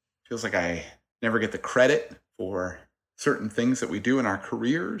 and feels like I never get the credit for certain things that we do in our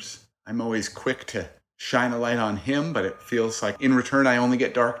careers. I'm always quick to shine a light on him, but it feels like in return I only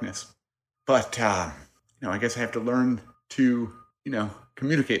get darkness. But, I guess I have to learn to,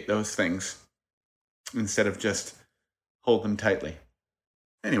 communicate those things instead of just hold them tightly.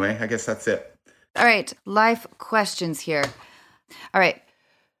 Anyway, I guess that's it. All right, life questions here. All right,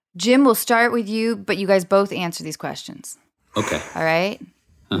 Jim, we'll start with you, but you guys both answer these questions. Okay. All right?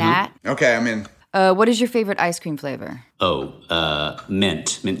 Nat? Okay, I'm in. What is your favorite ice cream flavor?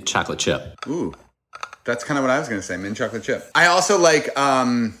 Mint chocolate chip. Ooh, that's kind of what I was going to say, mint chocolate chip. I also like,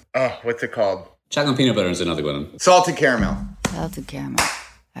 what's it called? Chocolate and peanut butter is another one. Salted caramel. Salted caramel.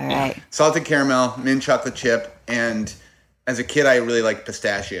 All right. Yeah. Salted caramel, mint chocolate chip, and as a kid, I really liked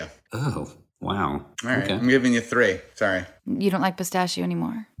pistachio. Oh, wow. All right, okay. I'm giving you 3. Sorry. You don't like pistachio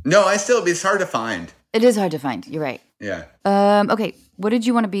anymore? No, it's hard to find. It is hard to find. You're right. Yeah. Okay, what did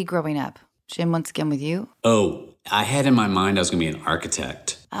you want to be growing up? Jim, once again with you. Oh, I had in my mind I was going to be an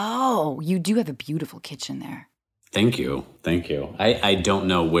architect. Oh, you do have a beautiful kitchen there. Thank you. I don't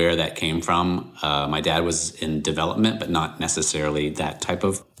know where that came from. My dad was in development, but not necessarily that type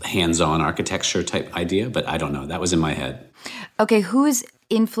of hands-on architecture type idea, but I don't know. That was in my head. Okay, who has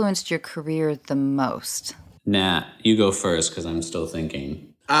influenced your career the most? Nat, you go first because I'm still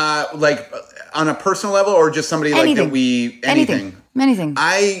thinking. Like on a personal level or just somebody like that Anything.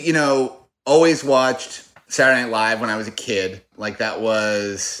 I, always watched Saturday Night Live when I was a kid. Like that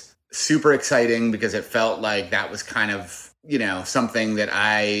was super exciting because it felt like that was kind of, something that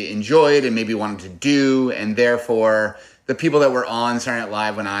I enjoyed and maybe wanted to do. And therefore, the people that were on Saturday Night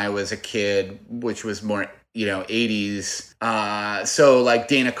Live when I was a kid, which was more, 80s. So like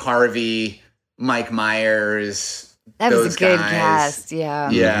Dana Carvey, Mike Myers. That was a good guys. Cast,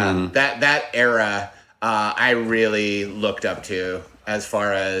 yeah. Yeah, Mm-hmm. that era I really looked up to as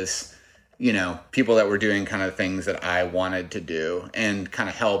far as, people that were doing kind of things that I wanted to do and kind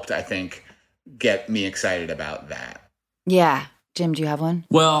of helped, I think, get me excited about that. Yeah. Jim, do you have one?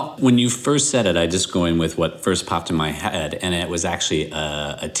 Well, when you first said it, I just go in with what first popped in my head, and it was actually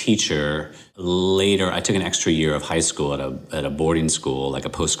a teacher. Later, I took an extra year of high school at a boarding school, like a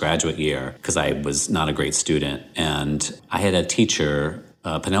postgraduate year, because I was not a great student. And I had a teacher,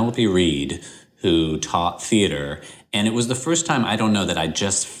 Penelope Reed, who taught theater. And it was the first time, I don't know, that I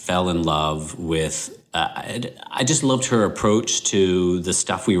just fell in love with, I just loved her approach to the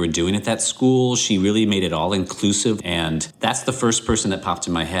stuff we were doing at that school. She really made it all inclusive. And that's the first person that popped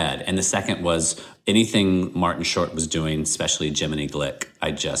in my head. And the second was anything Martin Short was doing, especially Jiminy Glick.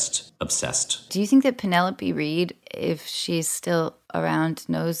 I just obsessed. Do you think that Penelope Reed, if she's still around,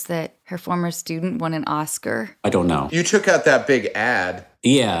 knows that her former student won an Oscar? I don't know. You took out that big ad.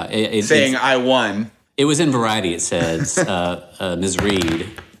 Yeah. Saying I won. It was in Variety. It says, Ms. Reed,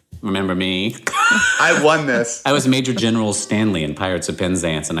 remember me? I won this. I was Major General Stanley in Pirates of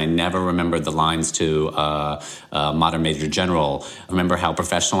Penzance, and I never remembered the lines to Modern Major General. Remember how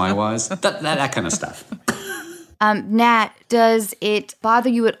professional I was? That kind of stuff. Nat, does it bother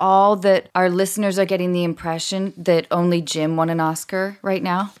you at all that our listeners are getting the impression that only Jim won an Oscar right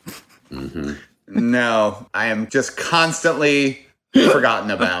now? Mm-hmm. No, I am just constantly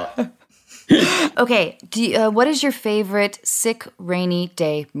forgotten about. Okay, what is your favorite sick rainy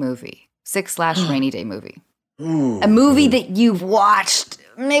day movie? Sick/rainy day movie. Ooh. A movie that you've watched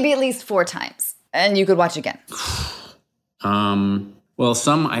maybe at least 4 times and you could watch again. Well,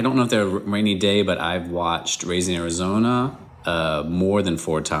 some, I don't know if they're rainy day, but I've watched Raising Arizona more than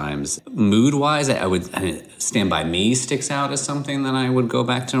 4 times. Mood-wise, Stand By Me sticks out as something that I would go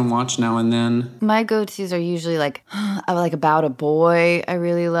back to and watch now and then. My go-tos are usually like About a Boy, I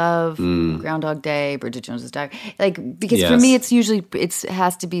really love. Groundhog Day, Bridget Jones's Diary. Because for me, it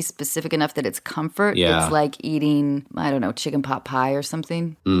has to be specific enough that it's comfort. Yeah. It's like eating, I don't know, chicken pot pie or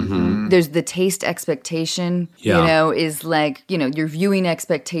something. Mm-hmm. There's the taste expectation, is like, your viewing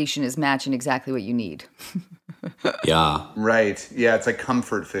expectation is matching exactly what you need. Yeah. Right. Yeah, it's like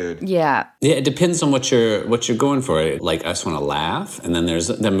comfort food. Yeah. Yeah, it depends on what you're going for. Like, I just want to laugh, and then there's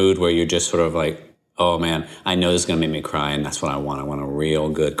the mood where you're just sort of like, oh man, I know this is gonna make me cry, and that's what I want. I want a real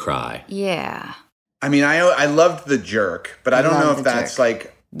good cry. Yeah. I mean, I loved The Jerk, but I don't know if that's Jerk.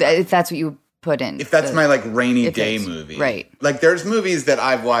 like If that's what you put in. if that's my like rainy if day it's- movie. right. Like there's movies that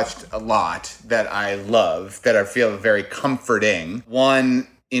I've watched a lot that I love that I feel very comforting. One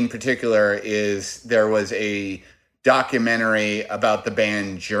in particular is there was a documentary about the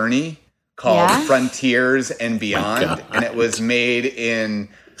band Journey called Frontiers and Beyond, and it was made in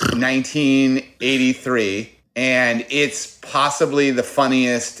 1983. And it's possibly the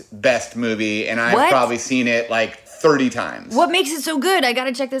funniest, best movie, and I've probably seen it like 30 times. What makes it so good? I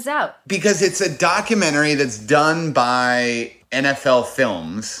gotta check this out. Because it's a documentary that's done by NFL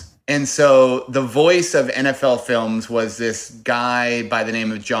Films. And so the voice of NFL Films was this guy by the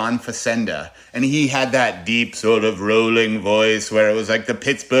name of John Facenda. And he had that deep sort of rolling voice where it was like the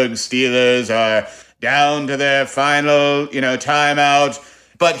Pittsburgh Steelers are down to their final, timeout.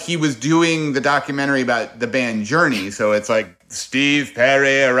 But he was doing the documentary about the band Journey. So it's like Steve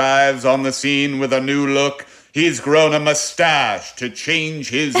Perry arrives on the scene with a new look. He's grown a mustache to change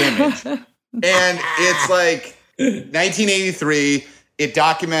his image. And it's like 1983. It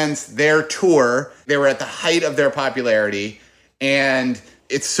documents their tour. They were at the height of their popularity. And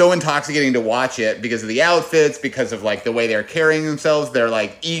it's so intoxicating to watch it because of the outfits, because of like the way they're carrying themselves, their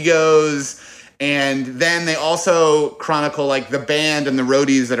like egos. And then they also chronicle like the band and the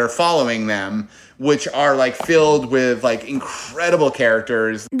roadies that are following them, which are like filled with like incredible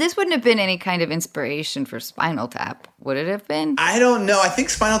characters. This wouldn't have been any kind of inspiration for Spinal Tap, would it have been? I don't know. I think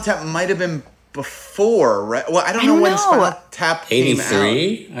Spinal Tap might have been before, right? Well, I don't know when Spinal Tap came out.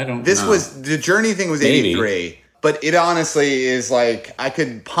 83? I don't know. This was, the Journey thing was 83. But it honestly is like, I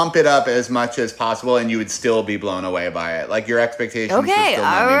could pump it up as much as possible and you would still be blown away by it. Like your expectations would Okay, still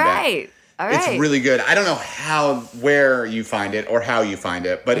all not be met. right. All right. It's really good. I don't know where you find it or how you find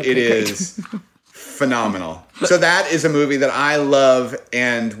it, but it is phenomenal. So that is a movie that I love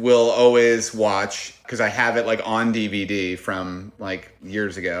and will always watch because I have it like on DVD from like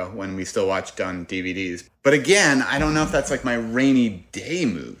years ago when we still watched on DVDs. But again, I don't know if that's like my rainy day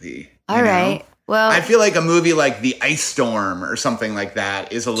movie. All right. Well, I feel like a movie like The Ice Storm or something like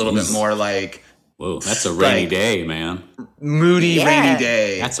that is a little bit more like, whoa, that's a rainy day, man. Moody rainy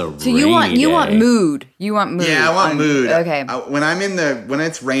day. That's a so rainy you want day. mood. You want mood. Yeah, I want mood. Okay. When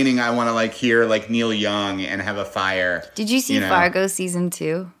it's raining, I want to like hear like Neil Young and have a fire. Did you see Fargo season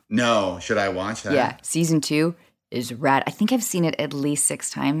 2? No. Should I watch that? Yeah, season 2 is rad. I think I've seen it at least 6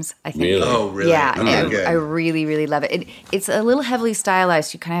 times. I think. Really? Oh, really? Yeah, Good. I really, really love it. It's a little heavily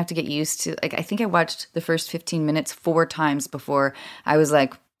stylized. You kind of have to get used to. Like, I think I watched the first 15 minutes 4 times before I was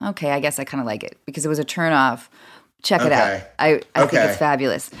like, okay, I guess I kind of like it because it was a turn off. Check it out. I think it's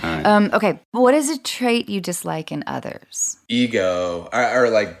fabulous. Right. Okay, what is a trait you dislike in others? Ego or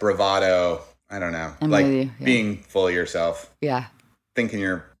like bravado. I don't know. I'm like with you, yeah. being full of yourself, Yeah. thinking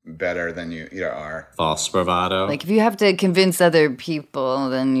you're better than you are. False bravado. Like if you have to convince other people,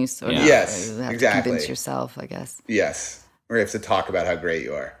 then you sort of Yes, have to exactly. convince yourself, I guess. Yes. Or you have to talk about how great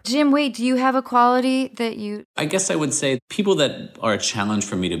you are. Jim, wait, do you have a quality that you... I guess I would say people that are a challenge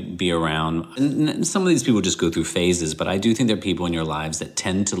for me to be around, and some of these people just go through phases, but I do think there are people in your lives that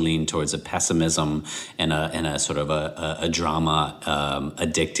tend to lean towards a pessimism and a sort of a drama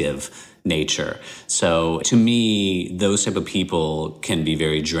addictive nature. So to me, those type of people can be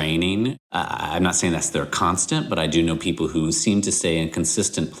very draining. I'm not saying that's their constant, but I do know people who seem to stay in a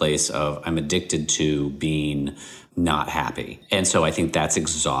consistent place of I'm addicted to being not happy. And so I think that's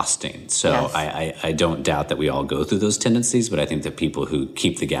exhausting. So Yes. I don't doubt that we all go through those tendencies, but I think that people who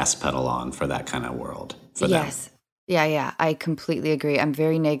keep the gas pedal on for that kind of world, for them. Yes. Yeah, I completely agree. I'm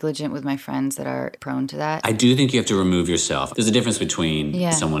very negligent with my friends that are prone to that. I do think you have to remove yourself. There's a difference between Yeah.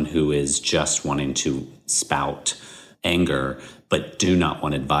 someone who is just wanting to spout anger, but do not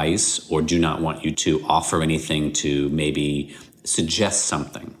want advice or do not want you to offer anything to maybe suggest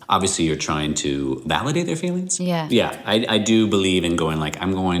something. Obviously, you're trying to validate their feelings. Yeah. Yeah, I do believe in going like,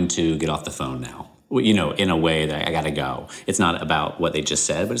 I'm going to get off the phone now. You know, in a way that I gotta go. It's not about what they just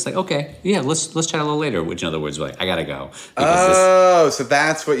said, but it's like, okay, yeah, let's chat a little later. Which in other words, like, I gotta go. So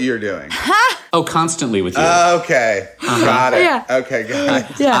that's what you're doing. Constantly with you. Okay. Got it. Yeah. Okay,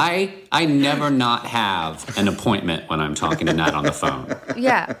 got it. Yeah. I never not have an appointment when I'm talking to Nat on the phone.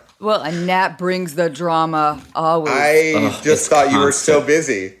 Yeah. Well, and Nat brings the drama always. I it's just thought you were so constant.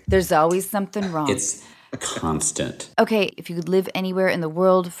 busy. There's always something wrong. It's constant. Okay, if you could live anywhere in the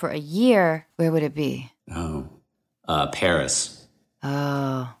world for a year, where would it be? Oh, Paris.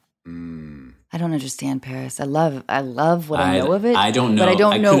 Oh. I don't understand Paris. I love what I know of it. I don't know. But I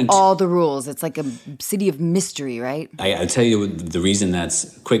don't know all the rules. It's like a city of mystery, right? I'll tell you the reason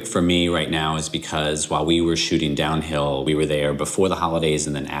that's quick for me right now is because while we were shooting Downhill, we were there before the holidays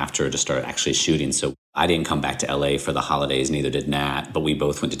and then after to start actually shooting. So I didn't come back to LA for the holidays, neither did Nat, but we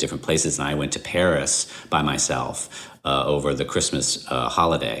both went to different places, and I went to Paris by myself over the Christmas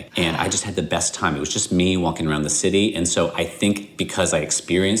holiday. And I just had the best time. It was just me walking around the city. And so I think because I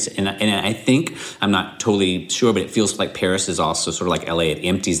experienced, and I think, I'm not totally sure, but it feels like Paris is also sort of like LA. It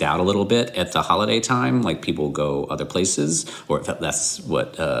empties out a little bit at the holiday time, like people go other places, or that's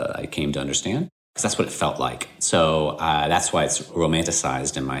what I came to understand. Because that's what it felt like. So that's why it's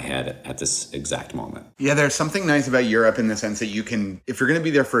romanticized in my head at this exact moment. Yeah, there's something nice about Europe in the sense that you can, if you're going to be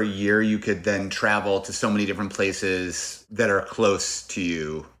there for a year, you could then travel to so many different places that are close to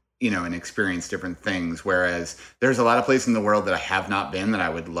you, and experience different things. Whereas there's a lot of places in the world that I have not been that I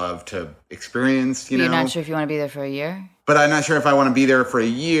would love to experience, You're not sure if you want to be there for a year? But I'm not sure if I want to be there for a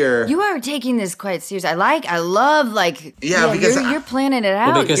year. You are taking this quite seriously. I love, because you're planning it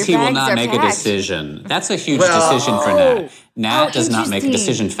out. Well, because he will not make a decision. That's a huge decision for Nat. Nat does not make a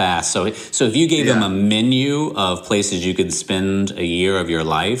decision fast. So if you gave him a menu of places you could spend a year of your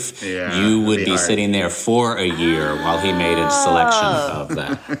life, you would be sitting there for a year while he made a selection of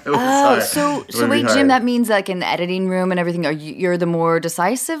that. So wait, Jim, that means like in the editing room and everything, you're the more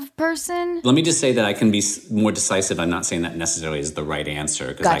decisive person? Let me just say that I can be more decisive. I'm not saying that necessarily is the right answer,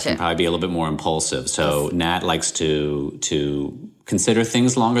 because I can probably be a little bit more impulsive. So Nat likes to consider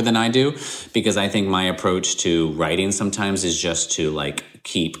things longer than I do, because I think my approach to writing sometimes is just to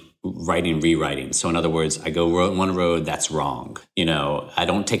keep writing, rewriting. So in other words, I go one road, that's wrong. I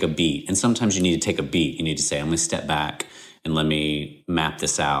don't take a beat. And sometimes you need to take a beat. You need to say, I'm going to step back and let me map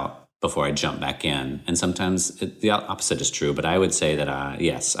this out before I jump back in. And sometimes the opposite is true. But I would say that,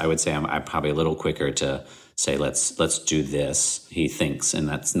 yes, I would say I'm probably a little quicker to say, let's do this, he thinks, and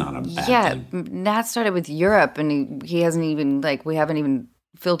that's not a bad thing. Nat started with Europe, and he hasn't even, we haven't even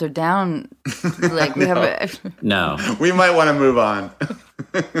filtered down, No. We might want to move on.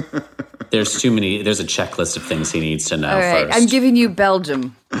 There's a checklist of things he needs to know All right, first. I'm giving you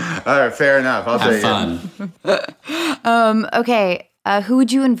Belgium. All right, fair enough. I'll Have fun. Okay, who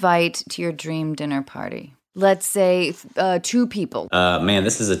would you invite to your dream dinner party? Let's say 2 people. Man,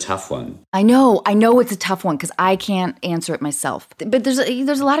 this is a tough one. I know it's a tough one because I can't answer it myself. But there's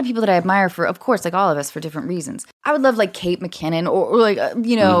a lot of people that I admire for, of course, like all of us, for different reasons. I would love Kate McKinnon or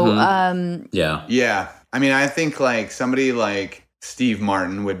Yeah. Yeah. I mean, I think somebody like Steve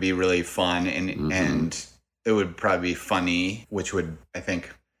Martin would be really fun and it would probably be funny, which would, I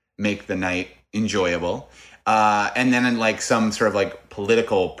think, make the night enjoyable. And then some sort of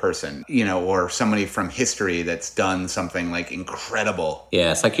political person, or somebody from history that's done something incredible.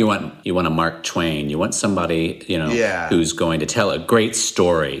 Yeah, it's like you want a Mark Twain. You want somebody, who's going to tell a great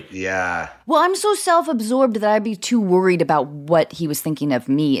story. Yeah. Well, I'm so self-absorbed that I'd be too worried about what he was thinking of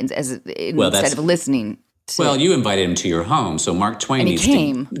me instead of listening. Well, you invited him to your home, so Mark Twain needs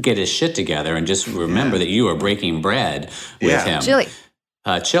to get his shit together and just remember that you are breaking bread with him. Chili.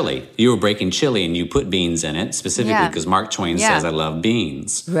 You were breaking chili and you put beans in it specifically because Mark Twain says, I love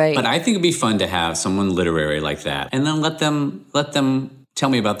beans. Right. But I think it'd be fun to have someone literary like that. And then let them tell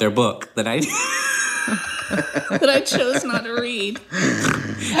me about their book that I that I chose not to read.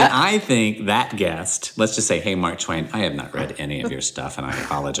 And I think that guest, let's just say, hey, Mark Twain, I have not read any of your stuff and I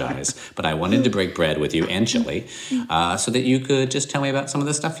apologize, but I wanted to break bread with you and chili so that you could just tell me about some of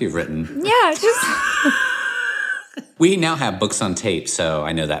the stuff you've written. Yeah, just... We now have books on tape, so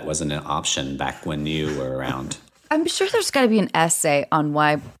I know that wasn't an option back when you were around. I'm sure there's got to be an essay on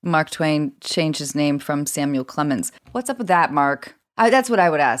why Mark Twain changed his name from Samuel Clemens. What's up with that, Mark? That's what I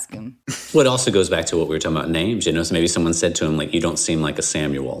would ask him. Well, it also goes back to what we were talking about names. So maybe someone said to him, you don't seem like a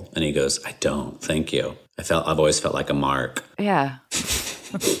Samuel. And he goes, I don't, thank you. I've always felt like a Mark. Yeah.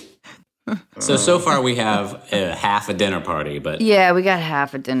 So far we have half a dinner party, but... Yeah, we got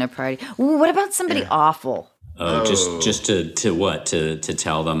half a dinner party. What about somebody awful? Just to what? To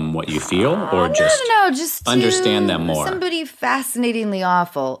tell them what you feel, or just no, just understand them more. Somebody fascinatingly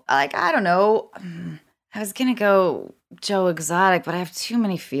awful. I don't know. I was gonna go Joe Exotic, but I have too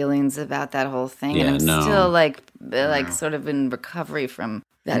many feelings about that whole thing, and I'm still sort of in recovery from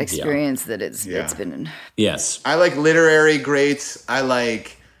that experience that it's been. Yes, I like literary greats. I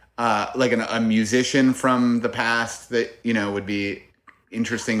like a musician from the past that would be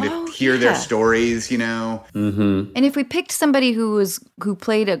interesting to hear their stories, Mm-hmm. And if we picked somebody who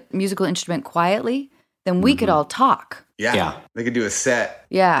played a musical instrument quietly, then we could all talk. Yeah. They could do a set.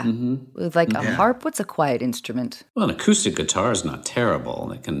 Yeah. With like a harp. What's a quiet instrument? Well, an acoustic guitar is not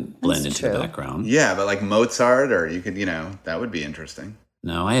terrible. It can blend into the background. Yeah, but like Mozart, or you could, that would be interesting.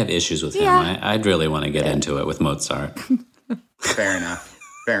 No, I have issues with him. I'd really want to get into it with Mozart. Fair enough.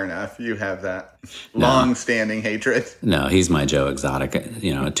 Fair enough. You have that long-standing hatred. No, he's my Joe Exotic.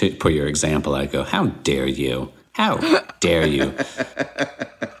 For your example, I go, how dare you? How dare you?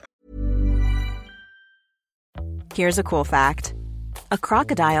 Here's a cool fact. A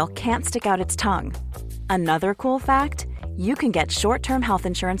crocodile can't stick out its tongue. Another cool fact, you can get short-term health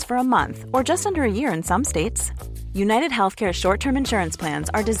insurance for a month or just under a year in some states. United Healthcare short-term insurance plans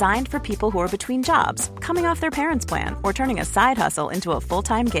are designed for people who are between jobs, coming off their parents' plan, or turning a side hustle into a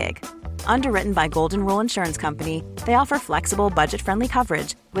full-time gig. Underwritten by Golden Rule Insurance Company, they offer flexible, budget-friendly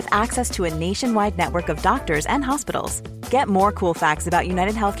coverage with access to a nationwide network of doctors and hospitals. Get more cool facts about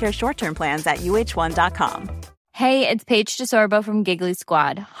United Healthcare short-term plans at uh1.com. Hey, it's Paige DeSorbo from Giggly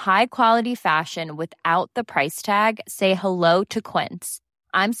Squad. High quality fashion without the price tag. Say hello to Quince.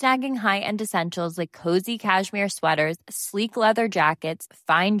 I'm snagging high-end essentials like cozy cashmere sweaters, sleek leather jackets,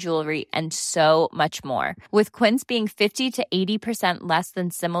 fine jewelry, and so much more. With Quince being 50 to 80% less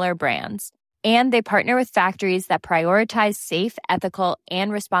than similar brands. And they partner with factories that prioritize safe, ethical,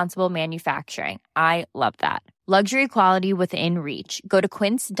 and responsible manufacturing. I love that. Luxury quality within reach. Go to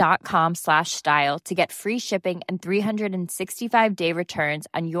quince.com/style to get free shipping and 365-day returns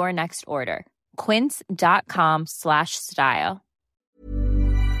on your next order. Quince.com/style.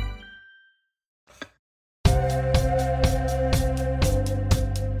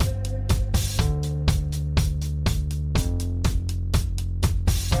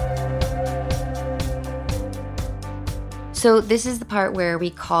 So this is the part where we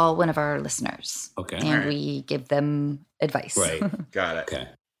call one of our listeners. Okay. And we give them advice. Right. Got it. Okay.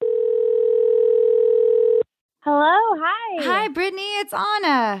 Hello, hi. Hi, Brittany. It's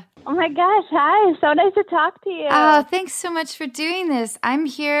Anna. Oh my gosh, hi. So nice to talk to you. Oh, thanks so much for doing this. I'm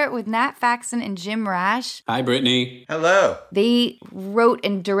here with Nat Faxon and Jim Rash. Hi, Brittany. Hello. They wrote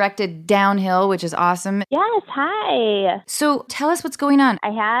and directed Downhill, which is awesome. Yes, hi. So tell us what's going on.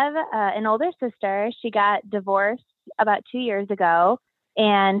 I have an older sister. She got divorced about 2 years ago,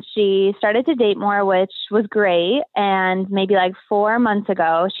 and she started to date more, which was great. And maybe like 4 months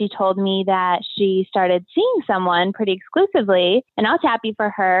ago, she told me that she started seeing someone pretty exclusively, and I was happy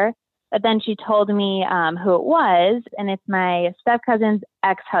for her. But then she told me who it was, and it's my step-cousin's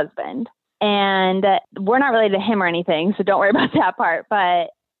ex-husband. And we're not related to him or anything, so don't worry about that part.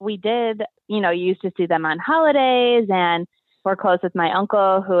 But we did, used to see them on holidays, and we're close with my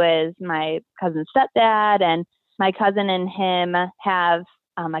uncle, who is my cousin's stepdad, and my cousin and him have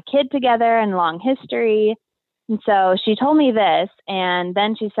a kid together and long history. And so she told me this, and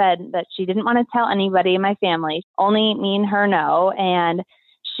then she said that she didn't want to tell anybody in my family, only me and her know. And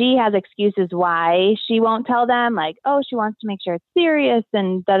she has excuses why she won't tell them, like, oh, she wants to make sure it's serious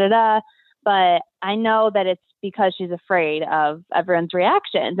and da-da-da. But I know that it's because she's afraid of everyone's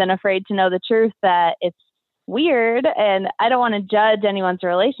reactions and afraid to know the truth, that it's weird. And I don't want to judge anyone's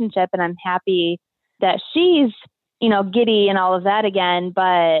relationship, and I'm happy that she's, giddy and all of that again,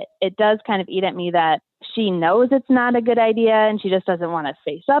 but it does kind of eat at me that she knows it's not a good idea and she just doesn't want to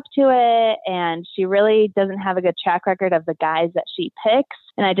face up to it. And she really doesn't have a good track record of the guys that she picks.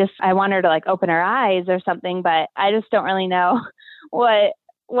 And I want her to like open her eyes or something, but I just don't really know what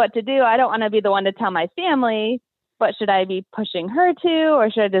to do. I don't want to be the one to tell my family, but should I be pushing her to,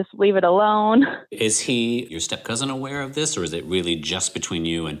 or should I just leave it alone? Is he, your step-cousin, aware of this, or is it really just between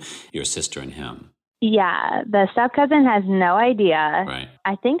you and your sister and him? Yeah, the step-cousin has no idea. Right.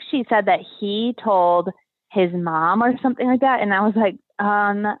 I think she said that he told his mom or something like that. And I was like,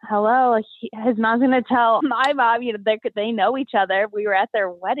 hello, his mom's going to tell my mom, they know each other. We were at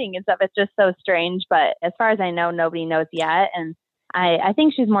their wedding and stuff. It's just so strange. But as far as I know, nobody knows yet. And I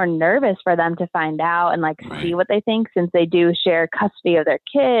think she's more nervous for them to find out and see what they think, since they do share custody of their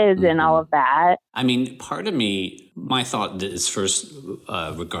kids and all of that. I mean, part of me, my thought is first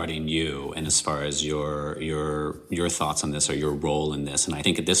regarding you, and as far as your thoughts on this or your role in this. And I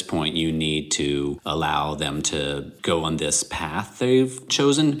think at this point you need to allow them to go on this path they've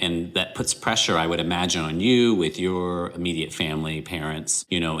chosen, and that puts pressure, I would imagine, on you with your immediate family, parents,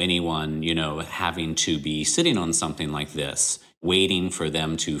 anyone, having to be sitting on something like this, waiting for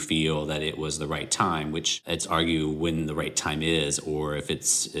them to feel that it was the right time, which it's argue when the right time is, or if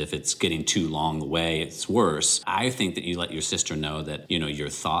it's getting too long away, it's worse. I think that you let your sister know that, your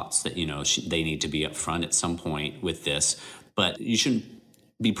thoughts, that, they need to be upfront at some point with this, but you shouldn't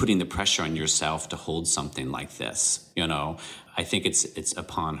be putting the pressure on yourself to hold something like this. I think it's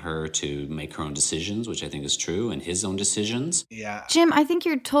upon her to make her own decisions, which I think is true, and his own decisions. Yeah. Jim, I think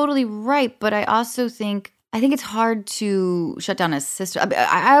you're totally right, but I also think it's hard to shut down a sister.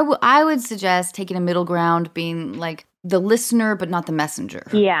 I would suggest taking a middle ground, being like the listener, but not the messenger.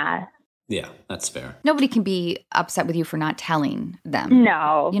 Yeah. Yeah, that's fair. Nobody can be upset with you for not telling them.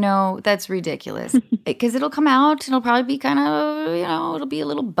 No. That's ridiculous. Because it'll come out, and it'll probably be kind of, it'll be a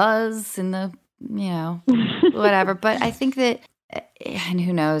little buzz in the, whatever. But I think that, and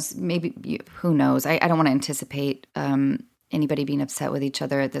who knows, who knows? I don't want to anticipate anybody being upset with each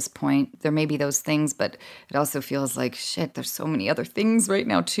other at this point. There may be those things, but it also feels like, shit, there's so many other things right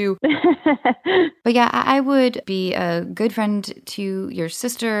now too. But yeah, I would be a good friend to your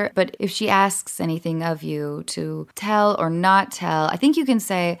sister, but if she asks anything of you to tell or not tell, I think you can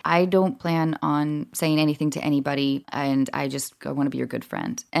say, I don't plan on saying anything to anybody, and I want to be your good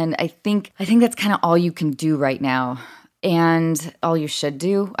friend. And I think that's kind of all you can do right now, and all you should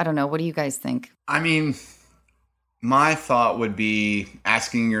do. I don't know. What do you guys think? I mean, my thought would be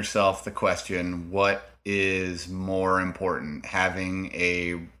asking yourself the question, what is more important, having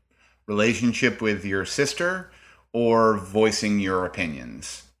a relationship with your sister or voicing your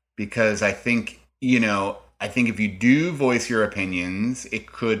opinions? Because I think if you do voice your opinions,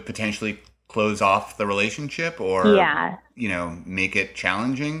 it could potentially close off the relationship or, make it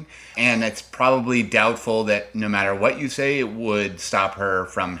challenging. And it's probably doubtful that no matter what you say, it would stop her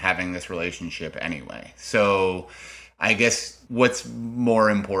from having this relationship anyway. So I guess what's more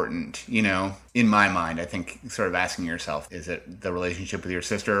important, in my mind, I think sort of asking yourself, is it the relationship with your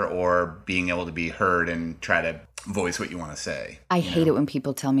sister or being able to be heard and try to voice what you want to say? I hate it when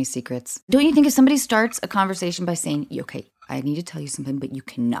people tell me secrets. Don't you think if somebody starts a conversation by saying, okay, I need to tell you something, but you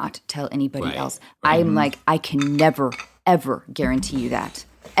cannot tell anybody else. I'm like, I can never, ever guarantee you that.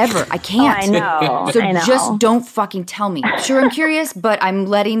 Ever. I can't. I know. So I know. just don't fucking tell me. Sure, I'm curious, but I'm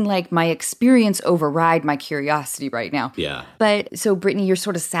letting my experience override my curiosity right now. Yeah. But so Brittany, you're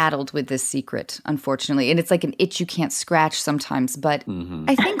sort of saddled with this secret, unfortunately. And it's like an itch you can't scratch sometimes. But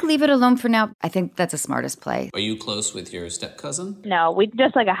I think leave it alone for now. I think that's the smartest play. Are you close with your step-cousin? No, we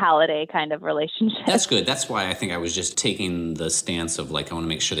just like a holiday kind of relationship. That's good. That's why I think I was just taking the stance of I want to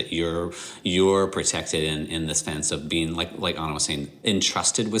make sure that you're protected in the sense of being like Anna was saying,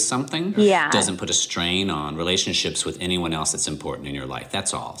 entrusted with something. Yeah. Doesn't put a strain on relationships with anyone else that's important in your life.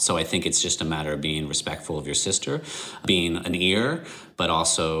 That's all. So I think it's just a matter of being respectful of your sister, being an ear, but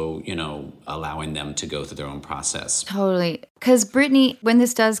also, allowing them to go through their own process. Totally. Because Brittany, when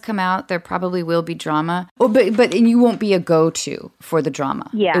this does come out, there probably will be drama. Oh, but you won't be a go-to for the drama.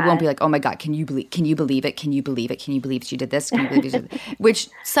 Yeah. It won't be like, oh my God, can you believe it? Can you believe it? Can you believe she did this? Can you believe it? Which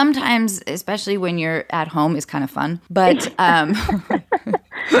sometimes, especially when you're at home, is kind of fun. But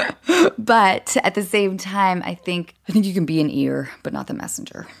but at the same time, I think you can be an ear, but not the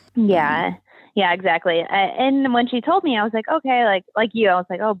messenger. Yeah. Yeah, exactly. And when she told me, I was like, okay, like you, I was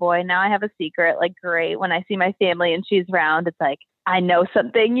like, oh boy, now I have a secret. Like, great. When I see my family and she's around, it's like, I know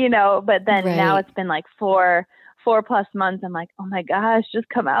something, but then now it's been like 4+ months. I'm like, oh my gosh, just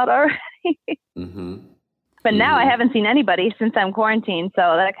come out already. But now I haven't seen anybody since I'm quarantined. So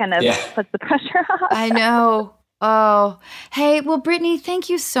that kind of puts the pressure off. I know. Oh, hey, well, Brittany, thank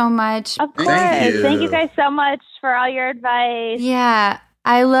you so much. Of course. Thank you guys so much for all your advice. Yeah.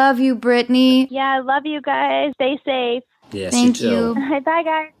 I love you, Brittany. Yeah, I love you guys. Stay safe. Yes, Thank you you. too. Bye,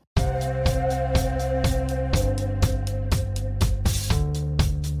 guys.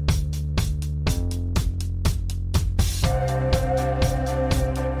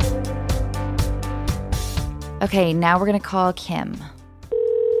 Okay, now we're going to call Kim.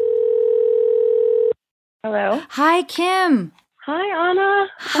 Hello. Hi, Kim. Hi, Anna.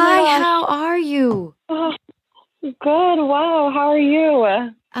 Hi, how are you? Oh, good. Wow. How are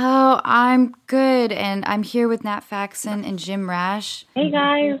you? Oh, I'm good. And I'm here with Nat Faxon and Jim Rash. Hey,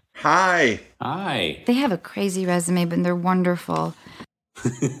 guys. Hi. Hi. They have a crazy resume, but they're wonderful.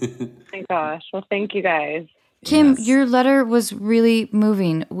 Oh my gosh. Well, thank you guys. Kim, your letter was really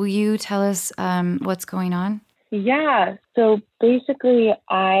moving. Will you tell us what's going on? Yeah. So basically,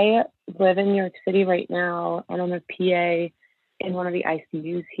 I live in New York City right now, and I'm a PA in one of the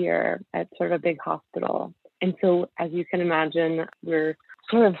ICUs here at sort of a big hospital. And so, as you can imagine, we're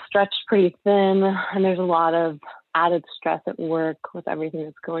sort of stretched pretty thin, and there's a lot of added stress at work with everything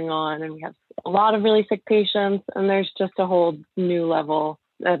that's going on. And we have a lot of really sick patients, and there's just a whole new level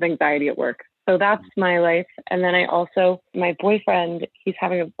of anxiety at work. So that's my life. And then my boyfriend, he's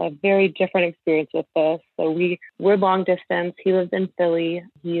having a very different experience with this. So we're long distance. He lives in Philly.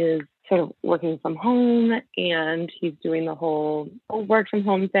 He is sort of working from home, and he's doing the whole work from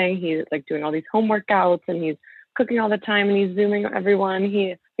home thing. He's like doing all these home workouts, and he's cooking all the time and he's Zooming everyone.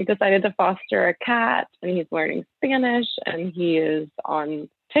 He decided to foster a cat and he's learning Spanish and he is on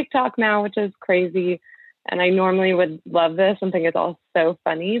TikTok now, which is crazy. And I normally would love this and think it's all so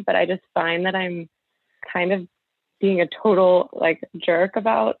funny, but I just find that I'm kind of being a total like jerk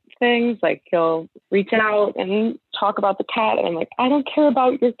about things. Like he'll reach out and talk about the cat and I'm like, I don't care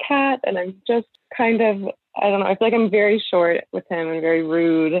about your cat. And I'm just kind of, I don't know, I feel like I'm very short with him and very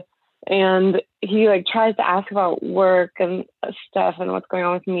rude. And he like tries to ask about work and stuff and what's going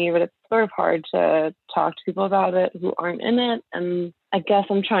on with me, but it's sort of hard to talk to people about it who aren't in it. And I guess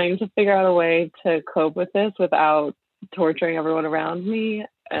I'm trying to figure out a way to cope with this without torturing everyone around me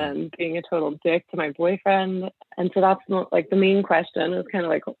and being a total dick to my boyfriend. And so that's like the main question is kind of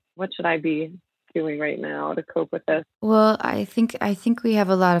like, what should I be doing right now to cope with this? Well, I think we have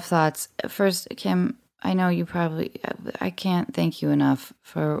a lot of thoughts. First, Kim, I know you probably, I can't thank you enough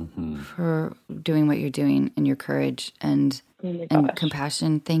for doing what you're doing and your courage and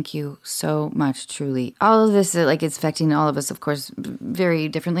compassion. Thank you so much, truly. All of this, like, it's affecting all of us, of course, very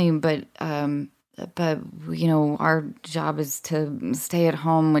differently, but you know, our job is to stay at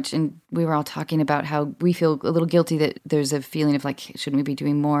home, and we were all talking about how we feel a little guilty that there's a feeling of like, shouldn't we be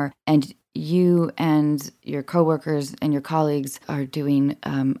doing more? And you and your coworkers and your colleagues are doing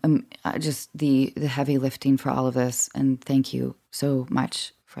just the heavy lifting for all of this. And thank you so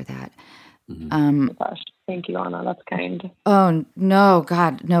much for that. Oh gosh, thank you, Anna. That's kind. Oh no,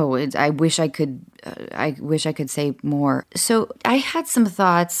 God, no! I wish I could. I wish I could say more. So I had some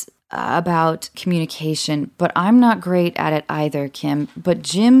thoughts about communication, but I'm not great at it either, Kim. But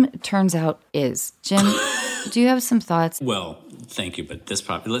Jim turns out is. Jim, do you have some thoughts? Well, thank you, but this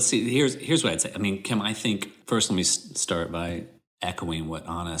probably, let's see, here's what I'd say. I mean, Kim, I think first let me start by echoing what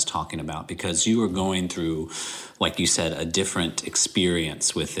Anna is talking about, because you are going through, like you said, a different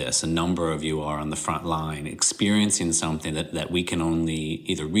experience with this. A number of you are on the front line experiencing something that we can only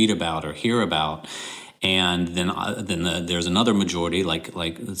either read about or hear about. And then there's another majority, like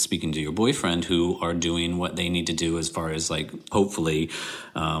speaking to your boyfriend, who are doing what they need to do as far as like hopefully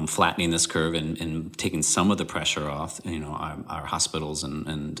flattening this curve and taking some of the pressure off, you know, our hospitals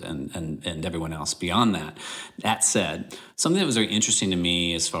and everyone else beyond that. That said, something that was very interesting to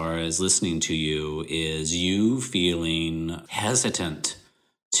me as far as listening to you is you feeling hesitant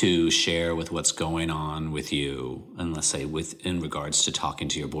to share with what's going on with you, and let's say in regards to talking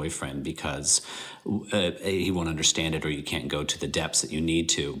to your boyfriend, because he won't understand it or you can't go to the depths that you need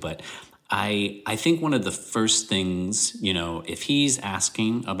to. But I think one of the first things, you know, if he's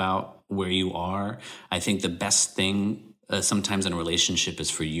asking about where you are, I think the best thing sometimes in a relationship is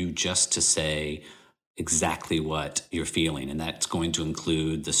for you just to say exactly what you're feeling, and that's going to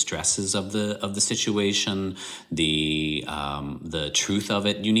include the stresses of the situation, the truth of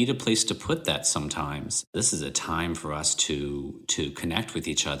it. You need a place to put that sometimes. This is a time for us to connect with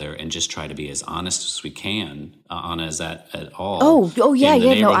each other and just try to be as honest as we can. Anna, is that at all? Oh yeah.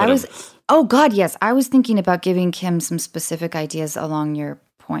 No, I was. Oh God, yes. I was thinking about giving Kim some specific ideas along your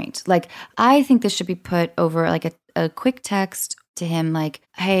point. Like, I think this should be put over like a quick text to him, like,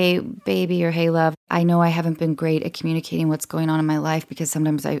 hey, baby, or hey, love, I know I haven't been great at communicating what's going on in my life because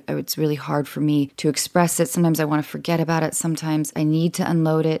sometimes it's really hard for me to express it. Sometimes I want to forget about it. Sometimes I need to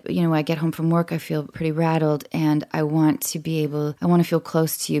unload it. You know, when I get home from work, I feel pretty rattled and I want to feel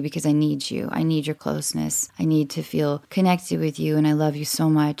close to you because I need you. I need your closeness. I need to feel connected with you and I love you so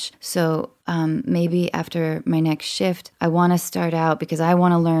much. So maybe after my next shift, I want to start out because I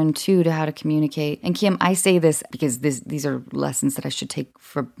want to learn too to how to communicate. And Kim, I say this because these are lessons that I should take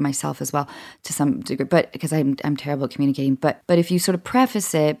for myself as well to some degree, but because I'm terrible at communicating. But if you sort of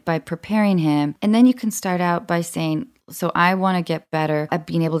preface it by preparing him, and then you can start out by saying, so I want to get better at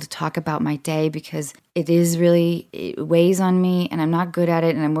being able to talk about my day because it weighs on me and I'm not good at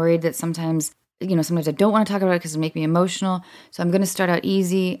it. And I'm worried that sometimes I don't want to talk about it because it make me emotional. So I'm going to start out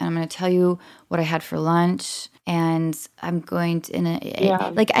easy and I'm going to tell you what I had for lunch. And I'm going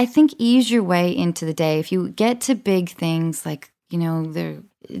to, I think ease your way into the day. If you get to big things like, you know,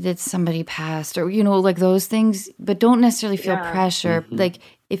 that somebody passed or, you know, like those things, but don't necessarily feel pressure. Mm-hmm. Like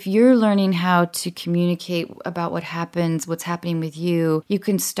if you're learning how to communicate about what's happening with you, you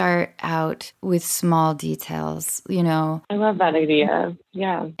can start out with small details, you know. I love that idea.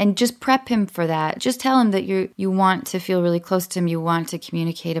 Yeah. And just prep him for that. Just tell him that you want to feel really close to him. You want to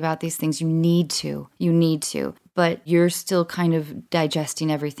communicate about these things. You need to. But you're still kind of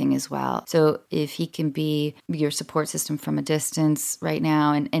digesting everything as well. So if he can be your support system from a distance right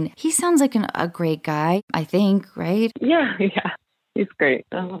now, and he sounds like a great guy, I think, right? Yeah. He's great.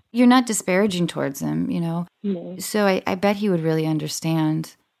 You're not disparaging towards him, you know? No. So I bet he would really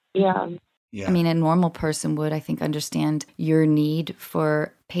understand. Yeah. Yeah. I mean, a normal person would, I think, understand your need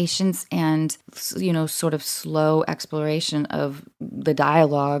for patience and, sort of slow exploration of the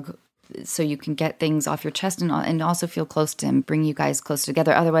dialogue so you can get things off your chest and also feel close to him, bring you guys close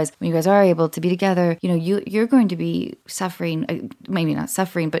together. Otherwise, when you guys are able to be together, you're going to be suffering, maybe not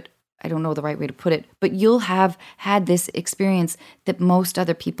suffering, but I don't know the right way to put it, but you'll have had this experience that most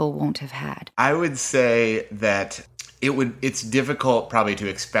other people won't have had. I would say that it's difficult probably to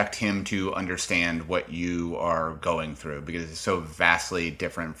expect him to understand what you are going through because it's so vastly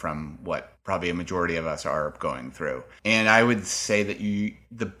different from what probably a majority of us are going through. And I would say that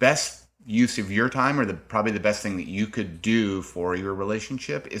the best use of your time, or probably the best thing that you could do for your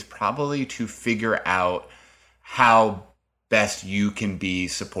relationship, is probably to figure out how best you can be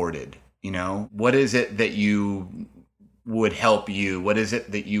supported. What is it that you would help you? What is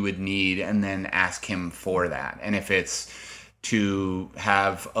it that you would need? And then ask him for that. And if it's to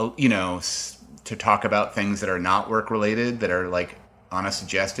have, to talk about things that are not work related, that are like Anna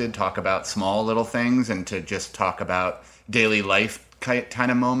suggested, talk about small little things, and to just talk about daily life kind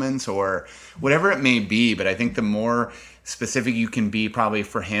of moments or whatever it may be. But I think the more specific you can be probably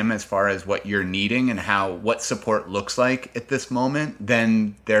for him as far as what you're needing and what support looks like at this moment,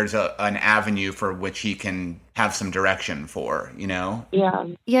 then there's an avenue for which he can have some direction for,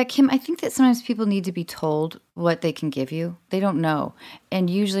 Yeah, Kim, I think that sometimes people need to be told what they can give you. They don't know. And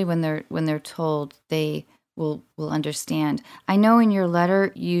usually when they're told, they will understand. I know in your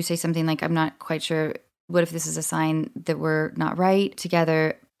letter you say something like, I'm not quite sure, what if this is a sign that we're not right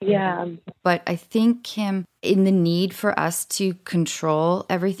together? Yeah. But I think, Kim, in the need for us to control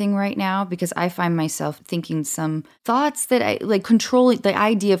everything right now, because I find myself thinking some thoughts that controlling, the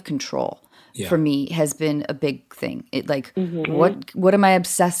idea of control for me has been a big thing. It what am I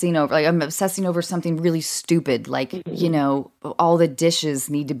obsessing over? Like, I'm obsessing over something really stupid, like, all the dishes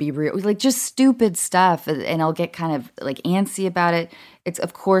need to be real, like just stupid stuff. And I'll get kind of like antsy about it. It's,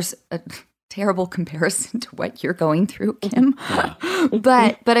 of course, a terrible comparison to what you're going through, Kim.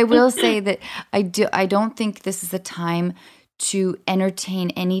 But I will say that I don't think this is the time to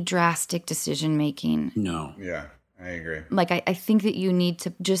entertain any drastic decision making. No. Yeah, I agree. Like, I think that you need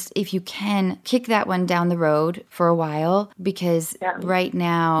to just, if you can, kick that one down the road for a while, because right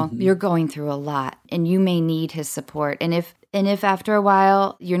now you're going through a lot and you may need his support. And if after a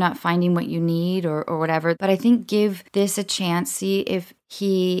while you're not finding what you need or whatever, but I think give this a chance, see if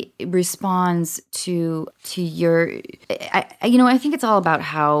he responds to your, I think it's all about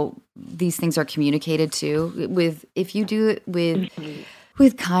how these things are communicated too. If you do it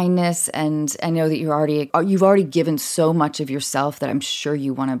with kindness, and I know that you've already given so much of yourself that I'm sure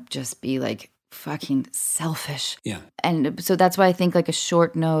you want to just be like fucking selfish. Yeah. And so that's why I think like a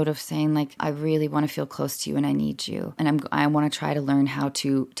short note of saying like, I really want to feel close to you and I need you. And I want to try to learn how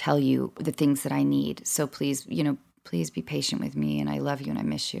to tell you the things that I need. So please, please be patient with me, and I love you and I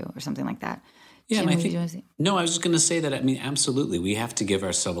miss you, or something like that. Yeah, Jim, and I think, no, I was just going to say that, absolutely. We have to give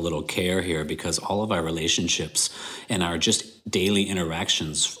ourselves a little care here, because all of our relationships and our just daily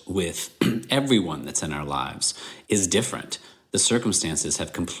interactions with everyone that's in our lives is different. The circumstances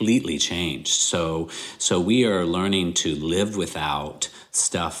have completely changed. So we are learning to live without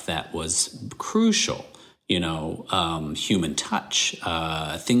stuff that was crucial. Human touch,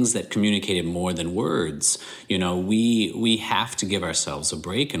 things that communicated more than words. We have to give ourselves a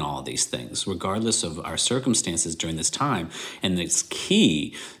break in all of these things, regardless of our circumstances during this time. And it's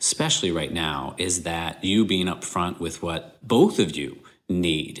key, especially right now, is that you being upfront with what both of you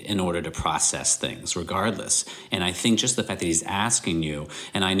need in order to process things regardless. And I think just the fact that he's asking you,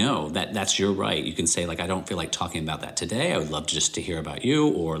 and I know that that's your right. You can say like, I don't feel like talking about that today. I would love just to hear about you,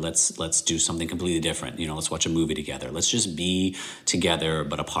 or let's do something completely different. Let's watch a movie together. Let's just be together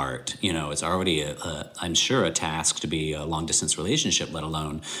but apart. It's already I'm sure a task to be a long distance relationship, let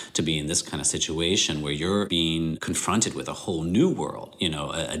alone to be in this kind of situation where you're being confronted with a whole new world,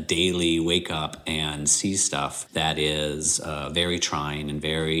 a daily wake up and see stuff that is very trying and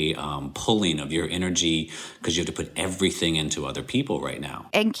very pulling of your energy, because you have to put everything into other people right now.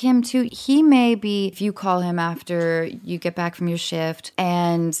 And Kim, too, he may be, if you call him after you get back from your shift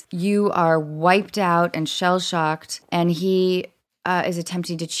and you are wiped out and shell-shocked, and he is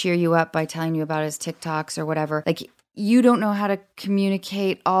attempting to cheer you up by telling you about his TikToks or whatever, like, you don't know how to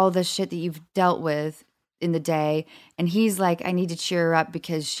communicate all the shit that you've dealt with in the day, and he's like, I need to cheer her up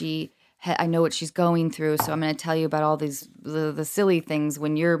because I know what she's going through, so I'm going to tell you about all these the silly things,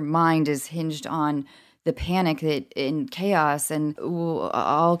 when your mind is hinged on the panic and chaos and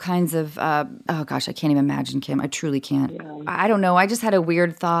all kinds of, oh gosh, I can't even imagine, Kim. I truly can't. Yeah. I don't know. I just had a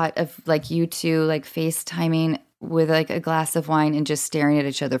weird thought of like you two like FaceTiming with like a glass of wine and just staring at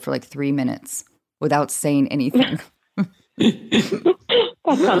each other for like 3 minutes without saying anything.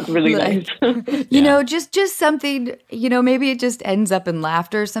 That sounds really nice. You know, just something, you know, maybe it just ends up in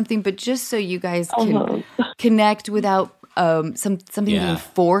laughter or something, but just so you guys can connect without something being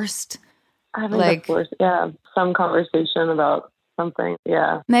forced. I think some conversation about something.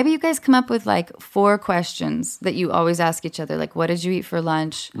 Yeah. Maybe you guys come up with like 4 questions that you always ask each other. Like, what did you eat for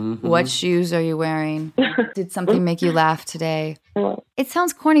lunch? Mm-hmm. What shoes are you wearing? Did something make you laugh today? It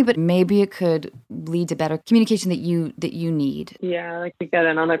sounds corny, but maybe it could lead to better communication that you need. Yeah, like to get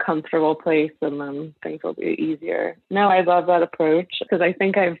in on a comfortable place and then things will be easier. No, I love that approach because I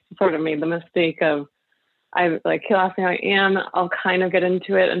think I've sort of made the mistake of he'll ask me how I am, I'll kind of get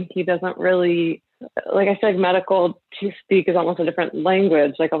into it, and he doesn't really, like, I feel like medical to speak is almost a different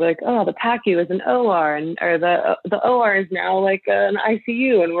language. Like I'll be like, oh, the PACU is an OR, or the OR is now like an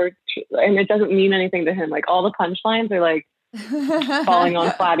ICU, and it doesn't mean anything to him. Like all the punchlines are like falling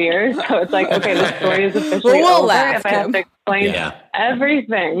on flat ears. So it's like, okay, the story is officially over if I have to explain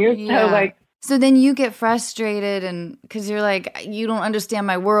everything. So then you get frustrated and because you're like, you don't understand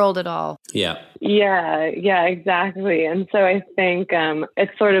my world at all. Yeah, exactly. And so I think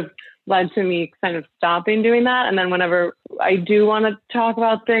it's sort of led to me kind of stopping doing that. And then whenever I do want to talk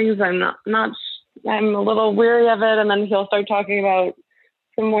about things, I'm a little weary of it. And then he'll start talking about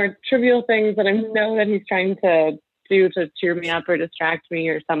some more trivial things that I know that he's trying to do to cheer me up or distract me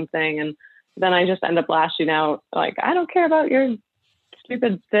or something. And then I just end up lashing out like, I don't care about your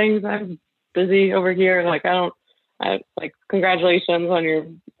stupid things. I'm busy over here. Like, congratulations on your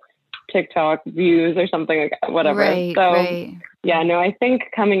TikTok views or something like that, whatever. Right. Yeah, no, I think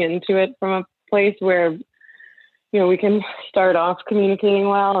coming into it from a place where, you know, we can start off communicating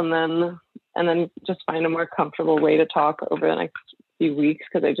well and then just find a more comfortable way to talk over the next few weeks.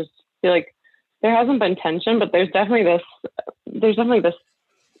 Cause I just feel like there hasn't been tension, but there's definitely this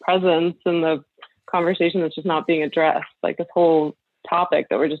presence in the conversation that's just not being addressed. Like this whole topic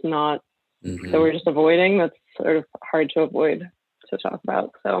that we're just not, that we're just avoiding. That's sort of hard to avoid to talk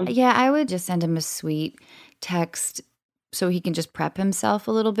about. So yeah, I would just send him a sweet text so he can just prep himself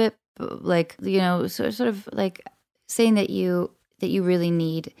a little bit, like, you know, sort of like saying that you really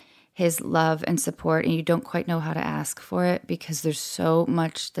need his love and support and you don't quite know how to ask for it because there's so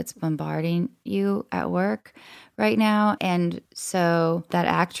much that's bombarding you at work right now. And so that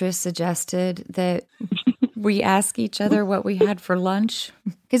actress suggested that we ask each other what we had for lunch.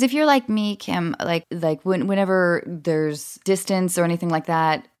 Because if you're like me, Kim, like whenever there's distance or anything like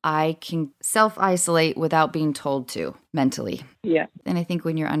that, I can self-isolate without being told to mentally. Yeah. And I think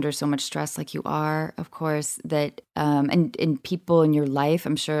when you're under so much stress like you are, of course, that and people in your life,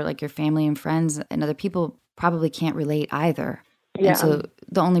 I'm sure like your family and friends and other people probably can't relate either. Yeah. And so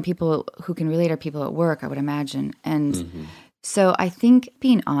the only people who can relate are people at work, I would imagine. And so I think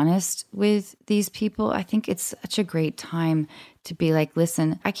being honest with these people, I think it's such a great time to be like,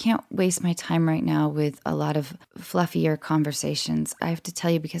 listen, I can't waste my time right now with a lot of fluffier conversations. I have to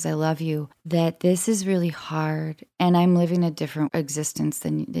tell you, because I love you, that this is really hard and I'm living a different existence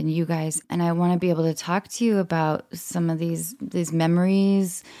than you guys. And I want to be able to talk to you about some of these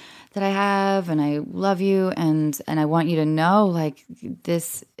memories that I have, and I love you, and I want you to know, like,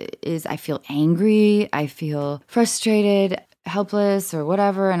 this is, I feel angry, I feel frustrated, helpless, or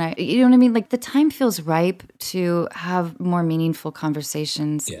whatever, and you know what I mean? Like, the time feels ripe to have more meaningful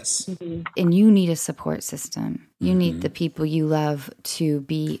conversations. Yes. And you need a support system. You need the people you love to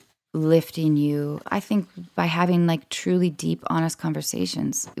be lifting you. I think by having like truly deep, honest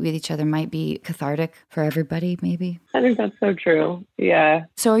conversations with each other might be cathartic for everybody, maybe. I think that's so true. Yeah.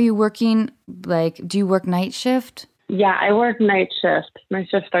 So are you working, like, do you work night shift? Yeah, I work night shift. My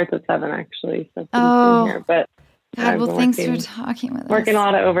shift starts at 7 actually. So I'm here, but God, well, thanks for talking with us. Working a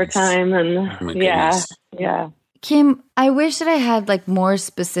lot of overtime and yeah. Kim, I wish that I had like more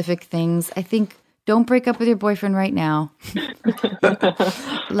specific things. I think don't break up with your boyfriend right now.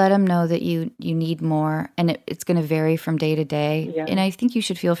 Let him know that you need more, and it's going to vary from day to day. Yeah. And I think you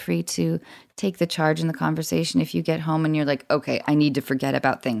should feel free to take the charge in the conversation if you get home and you're like, okay, I need to forget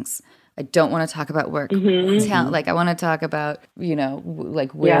about things. I don't want to talk about work. Like, I want to talk about, you know,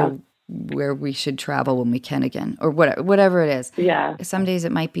 like where we should travel when we can again, or whatever it is. Yeah. Some days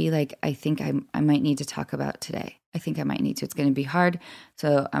it might be like, I think I might need to talk about today. I think I might need to. It's going to be hard.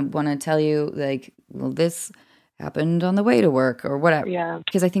 So I want to tell you, like, well, this happened on the way to work or whatever. Yeah.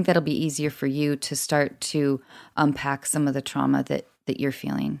 Because I think that'll be easier for you to start to unpack some of the trauma that you're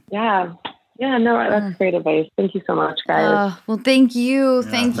feeling. Yeah. Yeah, no, that's great advice. Thank you so much, guys. Well, thank you. Yeah,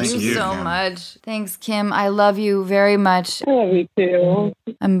 thank you so Kim. much. Thanks, Kim. I love you very much. I love you too.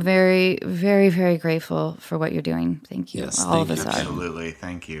 I'm very, very, very grateful for what you're doing. Thank you. Yes, All thank of us you, are. Absolutely.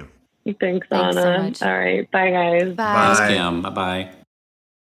 Thank you. Thanks, Thanks so Anna. much. All right. Bye, guys. Bye. Thanks, Kim. Bye-bye.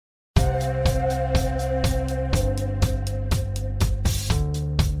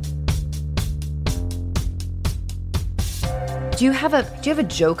 Do you have a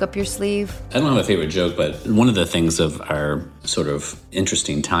joke up your sleeve? I don't have a favorite joke, but one of the things of our sort of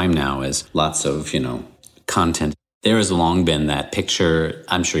interesting time now is lots of, content. There has long been that picture,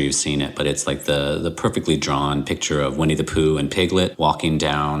 I'm sure you've seen it, but it's like the perfectly drawn picture of Winnie the Pooh and Piglet walking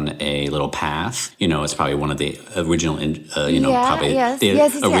down a little path. It's probably one of the original,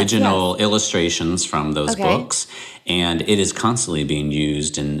 original illustrations from those books. And it is constantly being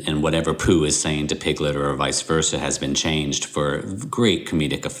used, and whatever Pooh is saying to Piglet or vice versa has been changed for great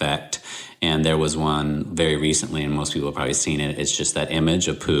comedic effect. And there was one very recently, and most people have probably seen it. It's just that image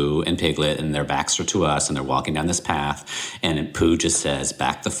of Pooh and Piglet, and their backs are to us, and they're walking down this path. And Pooh just says,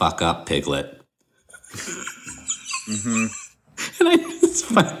 "Back the fuck up, Piglet." Mm-hmm. And it's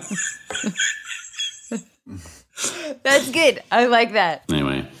funny. That's good. I like that.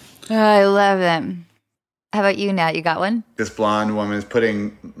 Anyway. I love them. How about you, Nat? You got one? This blonde woman is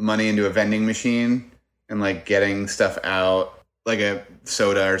putting money into a vending machine and like getting stuff out, like a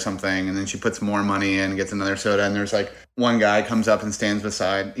soda or something, and then she puts more money in, gets another soda, and there's like one guy comes up and stands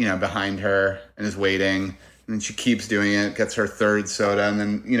behind her and is waiting, and then she keeps doing it, gets her third soda, and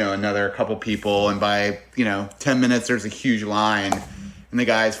then another couple people, and by 10 minutes there's a huge line, and the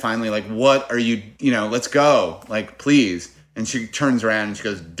guy's finally like, "What are you, let's go, like, please." And she turns around and she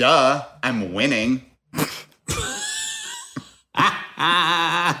goes, "Duh, I'm winning."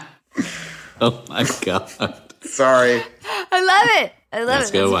 Oh my God. Sorry. I love it.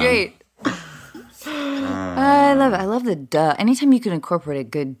 That's great. I love it. I love the duh. Anytime you can incorporate a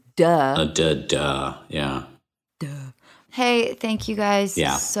good duh. A duh, yeah. Duh. Hey, thank you guys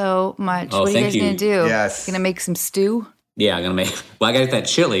so much. Oh, what are you guys going to do? Yes. Going to make some stew? Yeah, I'm going to I got to get that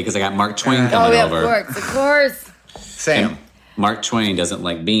chili because I got Mark Twain coming over. Of course. Sam. And Mark Twain doesn't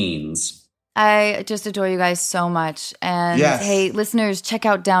like beans. I just adore you guys so much. And hey, listeners, check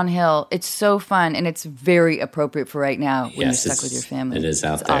out Downhill. It's so fun, and it's very appropriate for right now when you're stuck with your family. It is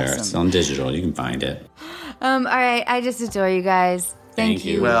out there. Awesome. It's on digital. You can find it. All right. I just adore you guys. Thank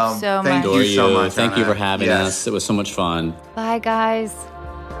you well, so thank much. you so much. Thank you Anna. for having us. It was so much fun. Bye, guys.